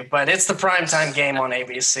that to you, but it's the primetime game on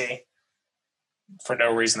ABC. For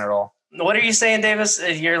no reason at all. What are you saying, Davis?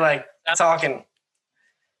 You're like talking.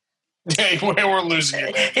 Hey, we're losing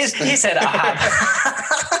you. He said,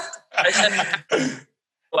 I said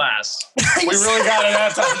last. We really got it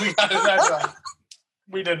that time.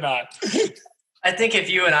 We did not. I think if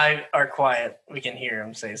you and I are quiet, we can hear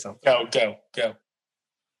him say something. Go. All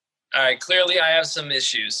right, clearly I have some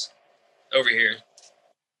issues over here.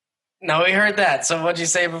 No, we heard that. So what'd you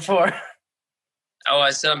say before? Oh, I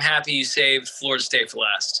said I'm happy you saved Florida State for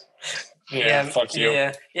last. Yeah, fuck you.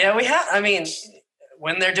 Yeah, we have. I mean,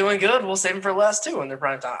 when they're doing good, we'll save them for last too when they're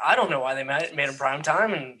prime time. I don't know why they made them prime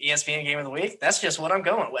time and ESPN Game of the Week. That's just what I'm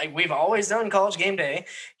going. Like, we've always done College Game Day,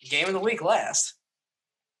 Game of the Week last.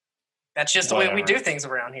 That's just the way we do things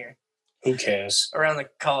around here. Who cares? Around the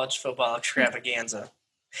college football extravaganza.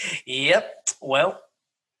 Yep. Well,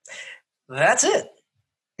 that's it.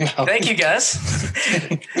 No. Thank you, guys.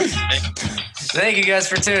 Thank you guys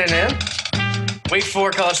for tuning in. Week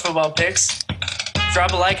 4 college football picks.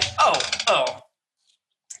 Drop a like. Oh.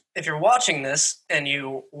 If you're watching this and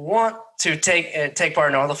you want to take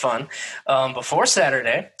part in all the fun before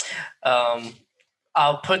Saturday,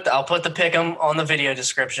 I'll put the pick'em on the video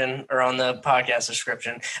description or on the podcast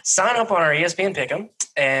description. Sign up on our ESPN pick'em,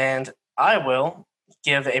 and I will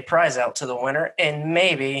give a prize out to the winner, and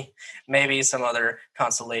maybe some other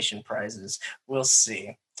consolation prizes. We'll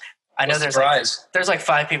see. I know there's like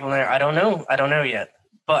 5 people in there. I don't know yet,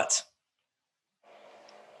 but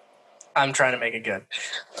I'm trying to make it good.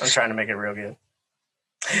 I'm trying to make it real good.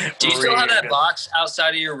 Do you still have that box outside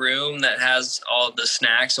of your room that has all the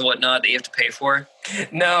snacks and whatnot that you have to pay for?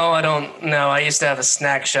 No, I don't. No, I used to have a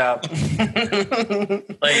snack shop.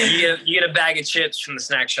 Like you get a bag of chips from the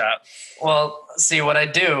snack shop. Well, see, what I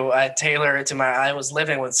do, I tailor it to I was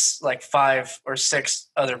living with like 5 or 6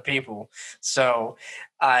 other people. So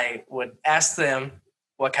I would ask them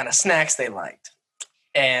what kind of snacks they liked.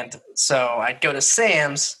 And so I'd go to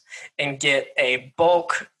Sam's and get a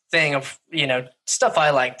bulk thing of, stuff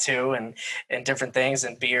I like too, and different things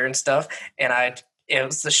and beer and stuff. And it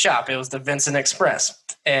was the shop. It was the Vincent Express.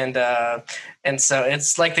 And so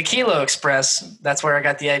it's like the Kilo Express. That's where I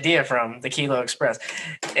got the idea from, the Kilo Express.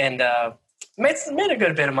 And made a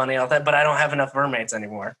good bit of money off that, but I don't have enough roommates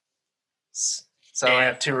anymore. So I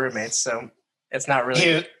have 2 roommates, so it's not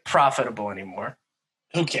really profitable anymore.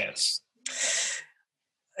 Who cares?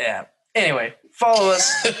 Yeah. Anyway, follow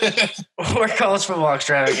us. We're College Football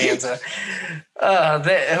Extravaganza.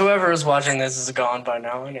 Whoever is watching this is gone by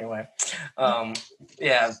now. Anyway,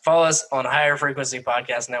 follow us on Higher Frequency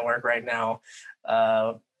Podcast Network right now.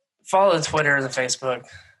 Follow the Twitter, the Facebook,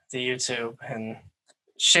 the YouTube, and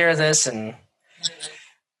share this. And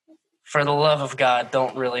for the love of God,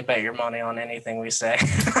 don't really bet your money on anything we say.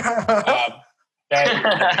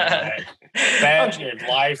 Bet your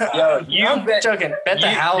life. Yo, I'm joking. Bet the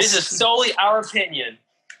house. This is solely our opinion.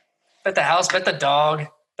 Bet the house. Bet the dog.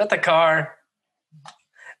 Bet the car.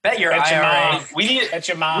 Bet your Bet your IRA. mom. Bet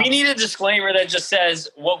your mom. We need a disclaimer that just says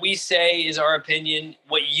what we say is our opinion.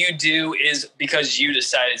 What you do is because you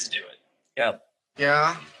decided to do it. Yep.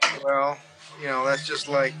 Yeah, well, that's just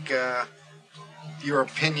like your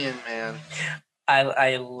opinion, man.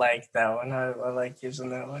 I like that one. I like using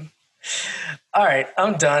that one. All right,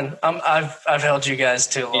 I'm done. I've held you guys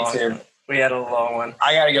too long. Me too. We had a long one.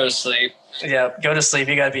 I gotta go to sleep. Yeah, go to sleep.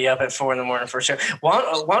 You got to be up at 4 a.m. for a show. Why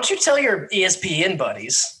don't you tell your ESPN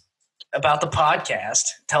buddies about the podcast?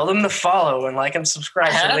 Tell them to follow and like and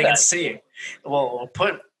subscribe so they can see. Well,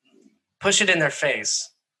 push it in their face,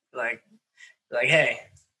 like hey.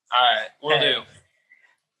 All right, we'll Hey. do.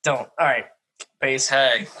 Don't. All right, peace.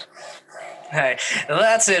 Hey. Hey,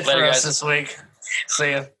 that's it Later, for us guys. this week.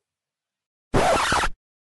 See ya.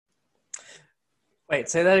 Wait,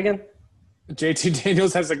 say that again? JT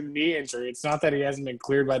Daniels has a knee injury. It's not that he hasn't been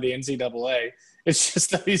cleared by the NCAA. It's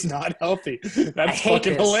just that he's not healthy. That's hate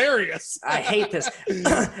fucking this. hilarious. I hate this.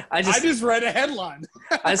 I just read a headline.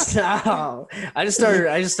 I just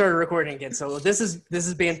started recording again, so this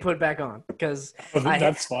is being put back on because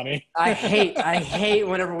That's funny. I hate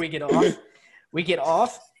whenever we get off. We get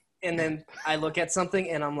off, and then I look at something,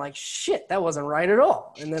 and I'm like, shit, that wasn't right at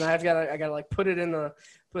all. And then I gotta like put in the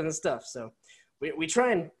stuff. So we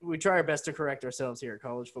try our best to correct ourselves here at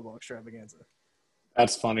College Football Extravaganza.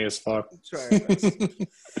 That's funny as fuck. Try our best.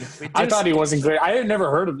 I thought he wasn't clear. I had never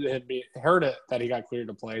heard it that he got cleared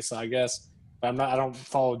to play. So I guess I don't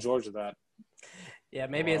follow Georgia that. Yeah,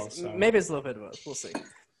 maybe Oh, it's so. maybe it's a little bit of both. We'll see.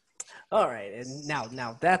 All right, and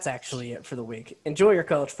now that's actually it for the week. Enjoy your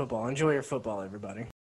college football. Enjoy your football, everybody.